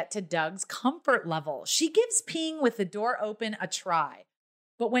can to get to Doug's comfort level. She gives peeing with the door open a try.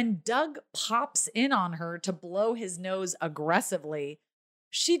 But when Doug pops in on her to blow his nose aggressively,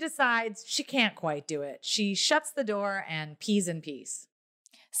 she decides she can't quite do it. She shuts the door and pees in peace.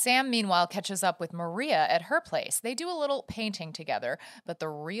 Sam, meanwhile, catches up with Maria at her place. They do a little painting together, but the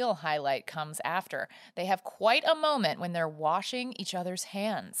real highlight comes after. They have quite a moment when they're washing each other's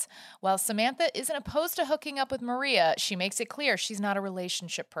hands. While Samantha isn't opposed to hooking up with Maria, she makes it clear she's not a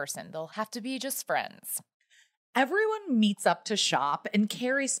relationship person. They'll have to be just friends. Everyone meets up to shop, and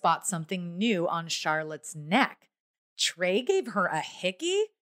Carrie spots something new on Charlotte's neck. Trey gave her a hickey.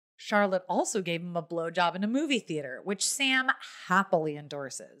 Charlotte also gave him a blowjob in a movie theater, which Sam happily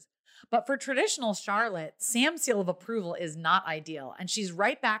endorses. But for traditional Charlotte, Sam's seal of approval is not ideal, and she's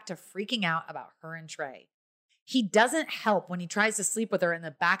right back to freaking out about her and Trey. He doesn't help when he tries to sleep with her in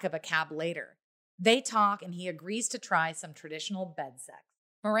the back of a cab later. They talk, and he agrees to try some traditional bed sex.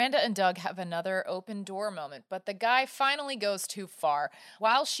 Miranda and Doug have another open door moment, but the guy finally goes too far.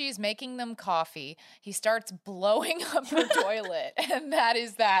 While she's making them coffee, he starts blowing up her toilet. And that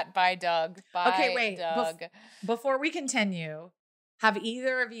is that by Doug. Okay, wait. Doug. Before we continue, have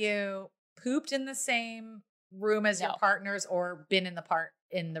either of you pooped in the same room as your partners or been in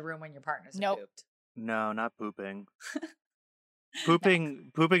the room when your partners have pooped? No, not pooping.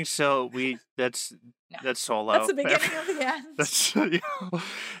 Pooping still that's solo. That's the beginning of the end.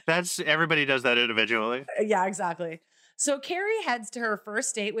 That's everybody does that individually. Yeah, exactly. So Carrie heads to her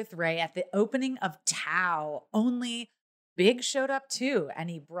first date with Ray at the opening of Tao. Only Big showed up too, and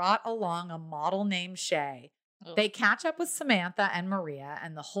he brought along a model named Shay. Ugh. They catch up with Samantha and Maria,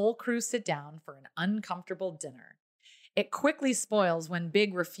 and the whole crew sit down for an uncomfortable dinner. It quickly spoils when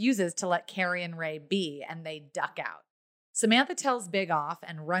Big refuses to let Carrie and Ray be, and they duck out. Samantha tells Big off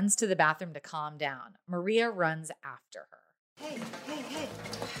and runs to the bathroom to calm down. Maria runs after her. Hey.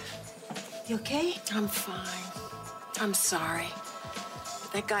 You okay? I'm fine. I'm sorry.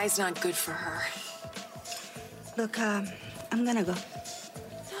 But that guy's not good for her. Look, I'm gonna go.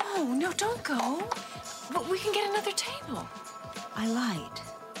 No, don't go. But we can get another table. I lied.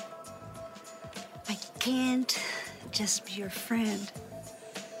 I can't just be your friend.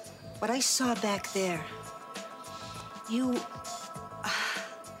 What I saw back there, you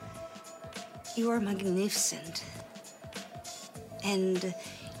are magnificent. And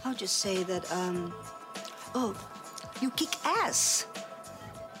I'll just say that, you kick ass.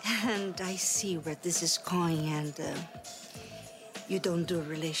 And I see where this is going, and you don't do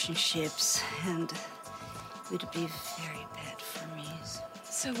relationships, and it would be very bad for me.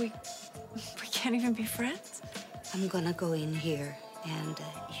 So we can't even be friends? I'm gonna go in here, and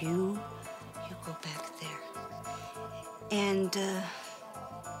you go back there. And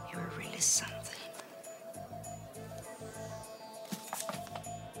you're really something.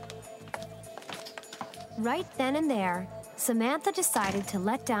 Right then and there, Samantha decided to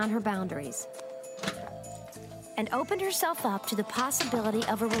let down her boundaries and opened herself up to the possibility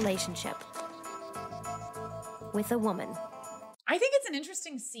of a relationship with a woman. I think it's an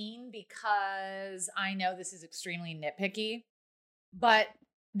interesting scene because I know this is extremely nitpicky, but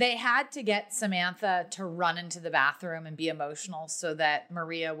they had to get Samantha to run into the bathroom and be emotional so that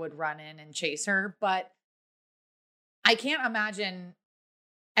Maria would run in and chase her. But I can't imagine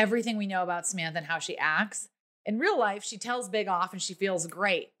everything we know about Samantha and how she acts. In real life, she tells Big off and she feels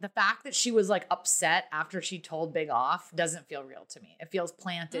great. The fact that she was like upset after she told Big off doesn't feel real to me. It feels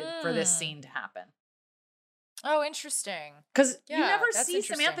planted for this scene to happen. Oh, interesting. Because you never see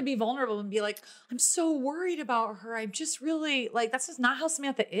Samantha be vulnerable and be like, I'm so worried about her. I'm just really like, that's just not how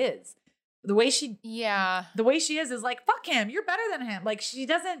Samantha is. The way she is like, fuck him. You're better than him. Like, she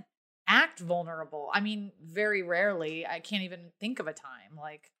doesn't act vulnerable. I mean, very rarely. I can't even think of a time.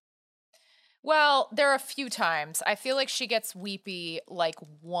 Like, well, there are a few times. I feel like she gets weepy like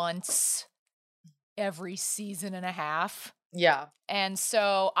once every season and a half. Yeah. And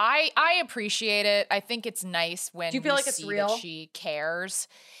so I appreciate it. I think it's nice when do you feel like it's real? That she cares.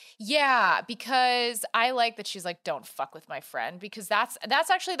 Yeah, because I like that she's like, don't fuck with my friend, because that's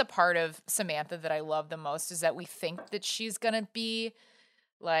actually the part of Samantha that I love the most, is that we think that she's going to be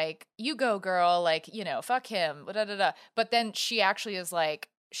like, you go girl, like, you know, fuck him, da da da. But then she actually is like,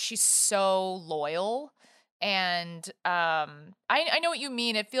 she's so loyal. And I know what you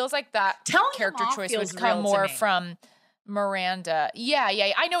mean. It feels like that character choice would come more from Miranda. Yeah.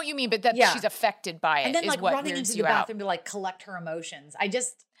 I know what you mean, but that she's affected by it, and then, is like, what running weirds into you the out. bathroom to like collect her emotions.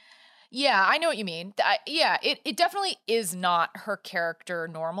 Yeah, I know what you mean. It definitely is not her character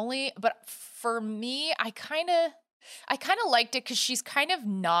normally, but for me, I kind of liked it because she's kind of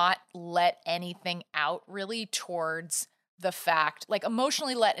not let anything out really towards the fact, like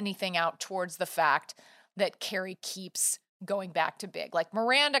emotionally let anything out towards the fact that Carrie keeps going back to Big. Like,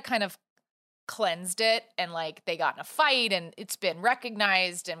 Miranda kind of cleansed it, and like they got in a fight and it's been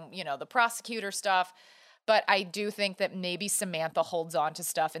recognized, and you know, the prosecutor stuff. But I do think that maybe Samantha holds on to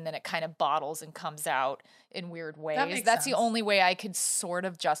stuff and then it kind of bottles and comes out in weird ways. That's the only way I could sort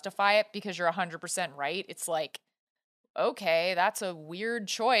of justify it, because you're 100% right. It's like, okay, that's a weird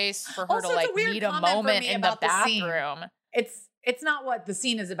choice for her also, to like need a moment in the bathroom. It's not what the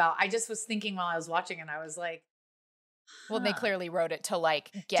scene is about. I just was thinking while I was watching, and I was like, Well, they clearly wrote it to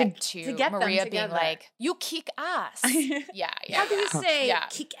like get to get Maria being like, "You kick ass." Yeah. How do you say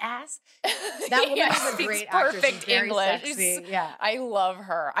kick ass? That woman is a great actress. Perfect English. Sexy. Yeah, I love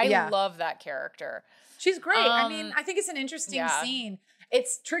her. I love that character. She's great. I mean, I think it's an interesting scene.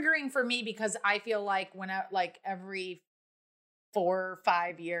 It's triggering for me because I feel like every 4 or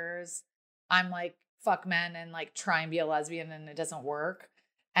 5 years, I'm like, fuck men and like try and be a lesbian and it doesn't work.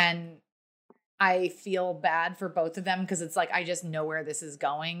 And I feel bad for both of them because it's like, I just know where this is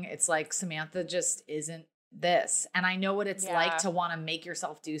going. It's like Samantha just isn't this. And I know what it's like to want to make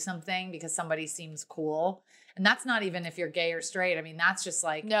yourself do something because somebody seems cool. And that's not even if you're gay or straight. I mean, that's just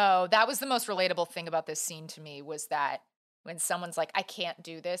like. No, that was the most relatable thing about this scene to me was that when someone's like, I can't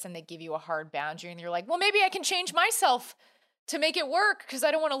do this, and they give you a hard boundary and you're like, well, maybe I can change myself to make it work because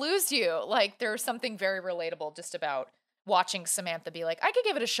I don't want to lose you. Like there's something very relatable just about watching Samantha be like, I could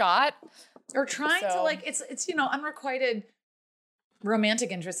give it a shot. Or trying to like, it's unrequited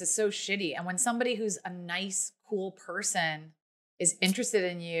romantic interest is so shitty. And when somebody who's a nice, cool person is interested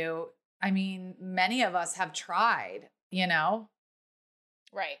in you, I mean, many of us have tried,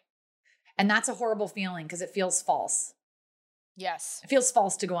 Right. And that's a horrible feeling because it feels false. Yes. It feels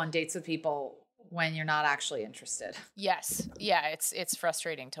false to go on dates with people when you're not actually interested. Yes. Yeah, it's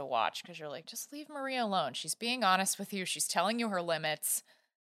frustrating to watch because you're like, just leave Maria alone. She's being honest with you. She's telling you her limits.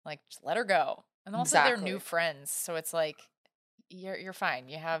 Like, just let her go. And also they're new friends. So it's like, you're fine.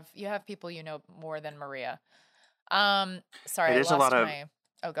 You have people you know more than Maria. Sorry, it is a lot of.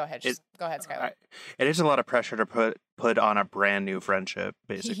 Oh, go ahead. Go ahead, Skylar. It is a lot of pressure to put on a brand new friendship,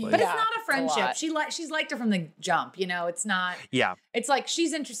 basically. But it's not a friendship. She's liked her from the jump. It's not. Yeah. It's like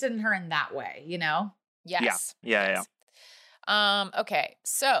she's interested in her in that way. Yes. Yeah. Okay.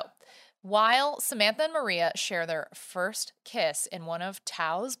 So while Samantha and Maria share their first kiss in one of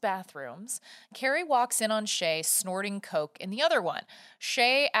Tao's bathrooms, Carrie walks in on Shay snorting coke in the other one.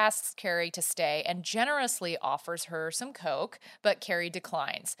 Shay asks Carrie to stay and generously offers her some coke, but Carrie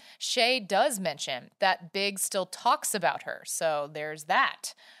declines. Shay does mention that Biggs still talks about her, so there's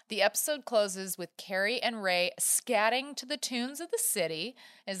that. The episode closes with Carrie and Ray scatting to the tunes of the city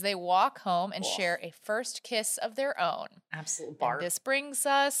as they walk home and share a first kiss of their own. Absolute bar. And this brings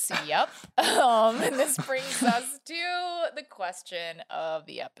us, and this brings us to the question of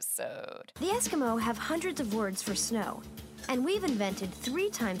the episode. The Eskimo have hundreds of words for snow, and we've invented 3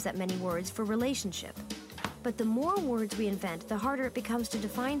 times that many words for relationship. But the more words we invent, the harder it becomes to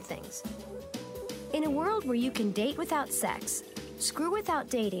define things. In a world where you can date without sex, screw without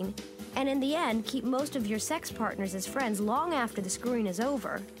dating, and in the end, keep most of your sex partners as friends long after the screwing is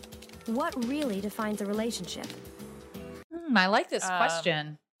over, what really defines a relationship? I like this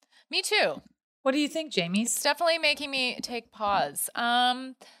question. Me too. What do you think, Jamie? It's definitely making me take pause.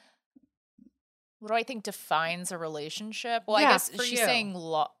 What do I think defines a relationship? Well, I guess she's saying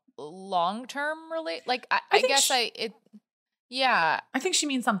long-term Like, I guess yeah. I think she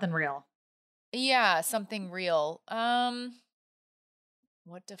means something real. Yeah, something real.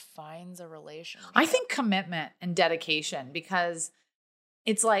 What defines a relationship? I think commitment and dedication, because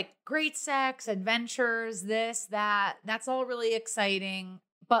it's like great sex, adventures, this, that. That's all really exciting.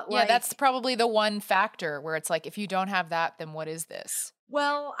 But that's probably the one factor where it's like, if you don't have that, then what is this?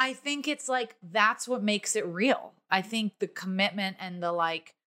 Well, I think it's like, that's what makes it real. I think the commitment and the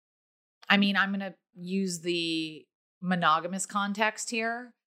I'm going to use the monogamous context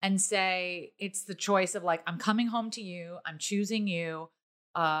here and say it's the choice of like, I'm coming home to you. I'm choosing you.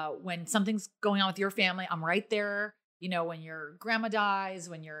 When something's going on with your family, I'm right there. When your grandma dies,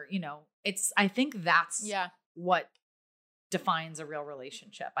 when you're, I think that's what defines a real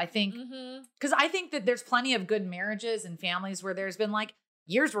relationship. I think, because I think that there's plenty of good marriages and families where there's been like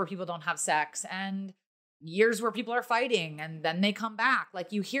years where people don't have sex and years where people are fighting and then they come back.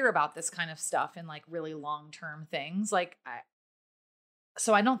 Like you hear about this kind of stuff in like really long-term things.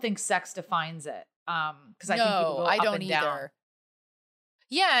 So I don't think sex defines it. Because I think people go up and down. Either.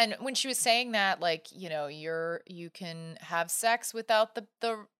 Yeah, and when she was saying that, like, you can have sex without the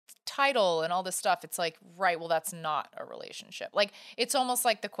title and all this stuff, it's like, right, well, that's not a relationship. Like, it's almost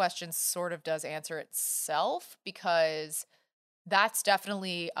like the question sort of does answer itself, because that's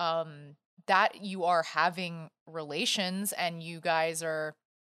definitely that you are having relations and you guys are,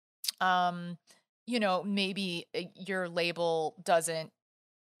 maybe your label doesn't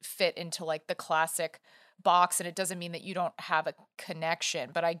fit into like the classic box, and it doesn't mean that you don't have a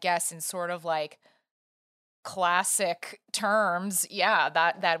connection, but I guess in sort of like classic terms,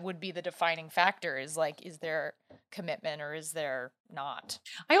 that would be the defining factor, is like, is there commitment or is there not?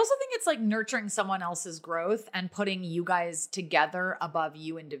 I also think it's like nurturing someone else's growth and putting you guys together above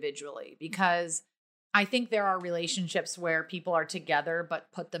you individually, because I think there are relationships where people are together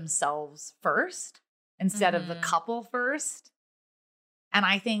but put themselves first instead of the couple first. And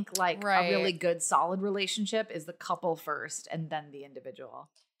I think like a really good, solid relationship is the couple first and then the individual.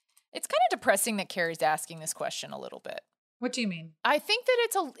 It's kind of depressing that Carrie's asking this question a little bit. What do you mean? I think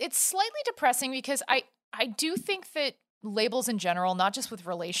that it's slightly depressing because I do think that labels in general, not just with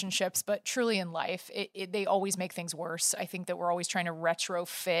relationships, but truly in life, they always make things worse. I think that we're always trying to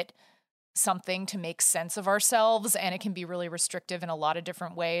retrofit something to make sense of ourselves, and it can be really restrictive in a lot of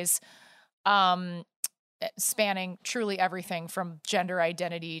different ways, spanning truly everything from gender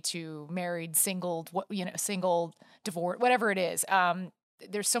identity to married, single, divorced, whatever it is.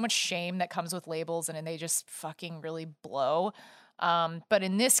 There's so much shame that comes with labels, and they just fucking really blow. But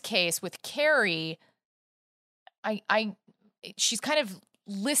in this case with Carrie, she's kind of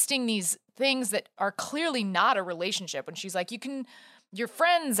listing these things that are clearly not a relationship. And she's like, you're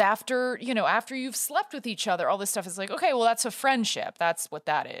friends after you've slept with each other. All this stuff is like, okay, well, that's a friendship. That's what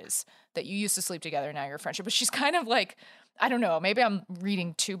that is, that you used to sleep together. Now you're a friendship. But she's kind of like, I don't know, maybe I'm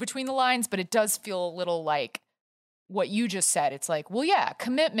reading too between the lines, but it does feel a little like what you just said. It's like, well, yeah,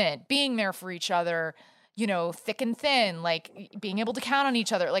 commitment, being there for each other, thick and thin, like being able to count on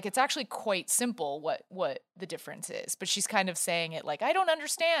each other. Like, it's actually quite simple what the difference is. But she's kind of saying it like, I don't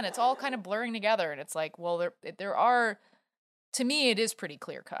understand. It's all kind of blurring together. And it's like, well, there are, to me, it is pretty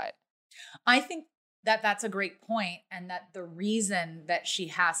clear cut. I think that that's a great point, and that the reason that she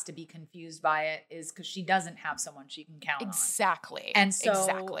has to be confused by it is because she doesn't have someone she can count on. Exactly. And so,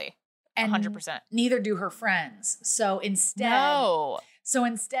 exactly. And 100%. Neither do her friends. So instead,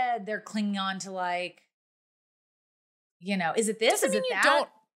 they're clinging on to like, is it this? Is it that?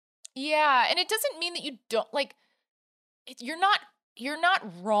 Yeah, and it doesn't mean that you don't like. You're not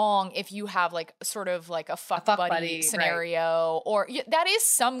wrong if you have like sort of like a fuck buddy scenario, right? Or that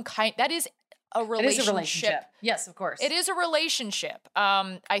is a relationship. It is a relationship. Yes, of course. It is a relationship.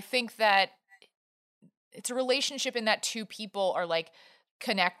 I think that it's a relationship in that two people are like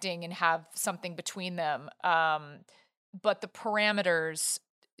connecting and have something between them. But the parameters,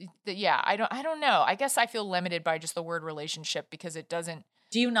 I don't know. I guess I feel limited by just the word relationship because it doesn't.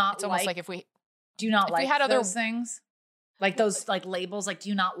 Do you not? It's almost like if we had other things. Like those like labels, like do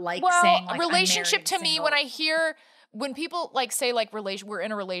you not like well, saying like relationship to me single? when people like say like we're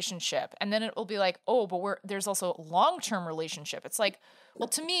in a relationship, and then it will be like, oh, but there's also a long-term relationship. It's like, well,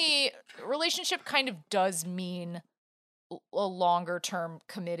 to me, relationship kind of does mean a longer term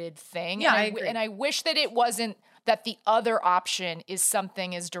committed thing. Yeah, and I agree. And I wish that it wasn't that the other option is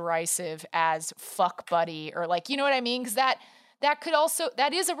something as derisive as fuck buddy or like, you know what I mean? Because that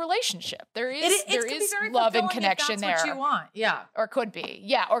is a relationship. There is love and connection there. What you want, yeah, or could be,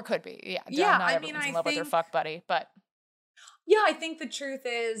 yeah. Not everyone's in love with their fuck buddy, but yeah, I think the truth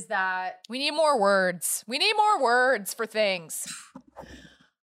is that we need more words. We need more words for things.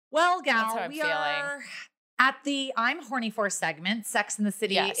 Well, gal, that's how I'm feeling. Are at the I'm horny for segment. Sex and the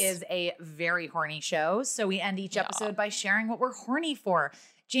City is a very horny show, so we end each episode by sharing what we're horny for.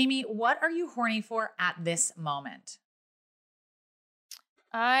 Jamie, what are you horny for at this moment?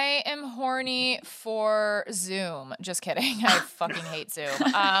 I am horny for Zoom. Just kidding. I fucking hate Zoom.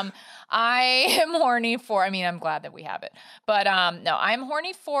 I am horny for, I'm glad that we have it. But no, I'm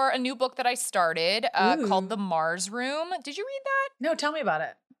horny for a new book that I started called The Mars Room. Did you read that? No, tell me about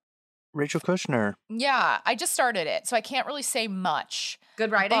it. Rachel Kushner. Yeah, I just started it, so I can't really say much.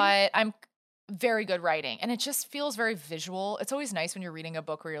 Good writing? But I'm very good writing. And it just feels very visual. It's always nice when you're reading a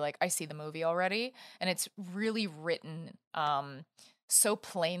book where you're like, I see the movie already. And it's really written so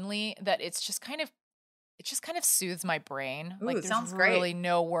plainly that it just kind of soothes my brain. Ooh, like there's sounds really great.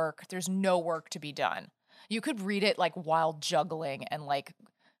 no work. There's no work to be done. You could read it like while juggling and like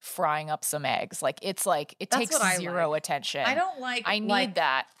frying up some eggs. Like it takes zero attention. I don't like I need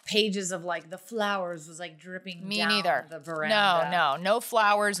that. Pages of like the flowers was like dripping Me down neither. the veranda. No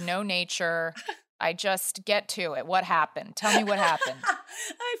flowers, no nature. I just get to it. What happened? Tell me what happened.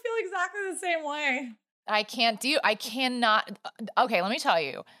 I feel exactly the same way. I cannot. Okay, let me tell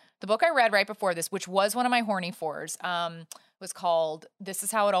you. The book I read right before this, which was one of my horny fours, was called This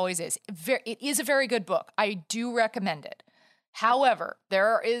Is How It Always Is. It is a very good book. I do recommend it. However,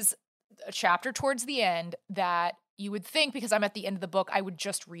 there is a chapter towards the end that you would think, because I'm at the end of the book, I would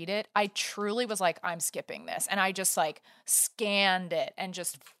just read it. I truly was like, I'm skipping this. And I just like scanned it and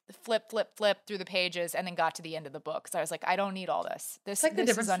just flip through the pages and then got to the end of the book. So I was like, I don't need all this. This like the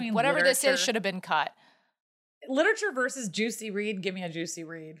difference between whatever literature. this is should have been cut. Literature versus juicy read. Give me a juicy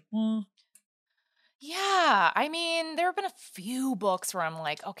read. Yeah, there have been a few books where I'm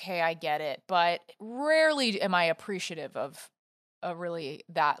like, okay, I get it, but rarely am I appreciative of really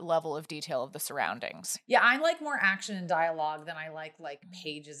that level of detail of the surroundings. Yeah, I like more action and dialogue than I like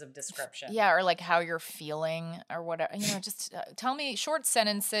pages of description. Yeah, or like how you're feeling or whatever. Just tell me short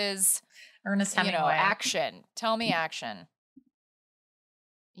sentences. Ernest Hemingway. Action. Tell me action.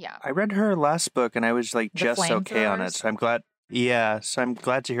 Yeah. I read her last book and I was like just okay on it. So I'm glad. Yeah. So I'm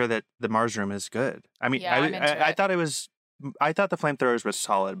glad to hear that the Mars Room is good. I mean, I thought I thought the Flamethrowers was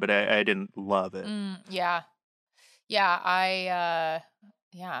solid, but I didn't love it. Yeah. Yeah.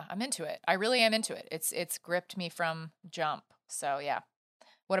 I'm into it. I really am into it. It's gripped me from jump. So yeah.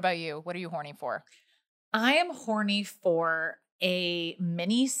 What about you? What are you horny for? I am horny for a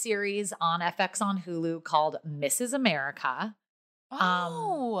mini series on FX on Hulu called Mrs. America.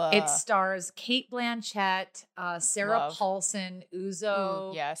 It stars Cate Blanchett, Sarah Paulson,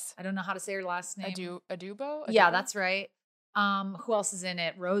 Uzo. Ooh, yes. I don't know how to say her last name. Adubo? Yeah, that's right. Who else is in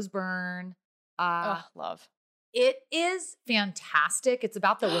it? Rose Byrne. Love. It is fantastic. It's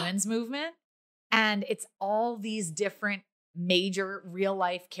about the women's movement, and it's all these different major real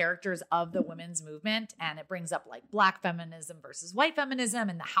life characters of the women's movement, and it brings up like Black feminism versus white feminism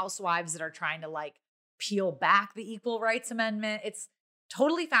and the housewives that are trying to like peel back the Equal Rights Amendment. It's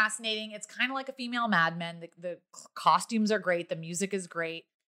totally fascinating. It's kind of like a female Mad Men. The costumes are great. The music is great.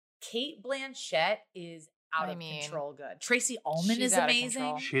 Cate Blanchett is out of control good. Tracy Ullman is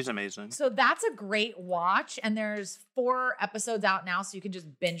amazing. She's amazing. So that's a great watch. And there's 4 episodes out now, so you can just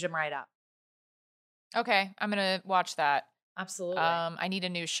binge them right up. Okay, I'm going to watch that. Absolutely. I need a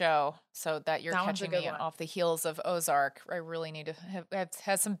new show so that you're catching me off the heels of Ozark. I really need to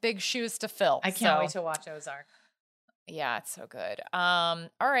have some big shoes to fill. I can't wait to watch Ozark. Yeah, it's so good. All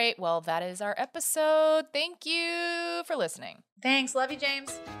right. Well, that is our episode. Thank you for listening. Thanks. Love you,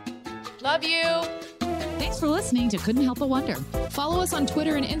 James. Love you. Thanks for listening to Couldn't Help But Wonder. Follow us on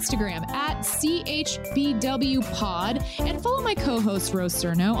Twitter and Instagram at CHBWPod, and follow my co-host Rose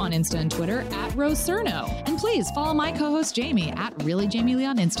Cerno on Insta and Twitter at Rose Cerno. And please follow my co-host Jamie at Really Jamie Lee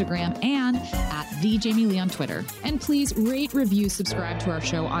on Instagram and at The Jamie Lee on Twitter. And please rate, review, subscribe to our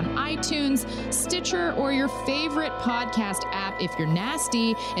show on iTunes, Stitcher, or your favorite podcast app. If you're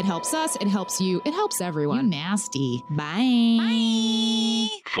nasty, it helps us, it helps you, it helps everyone. You nasty. Bye. Bye.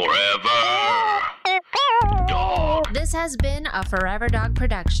 Forever Dog. This has been a Forever Dog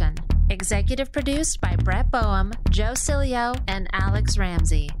production. Executive produced by Brett Boehm, Joe Cilio, and Alex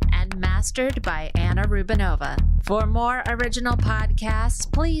Ramsey, and mastered by Anna Rubinova. For more original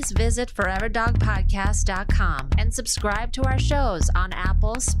podcasts, please visit foreverdogpodcast.com and subscribe to our shows on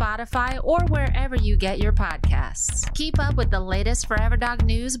Apple, Spotify, or wherever you get your podcasts. Keep up with the latest Forever Dog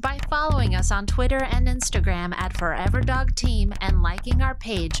news by following us on Twitter and Instagram at Forever Dog Team and liking our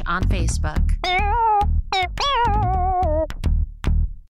page on Facebook.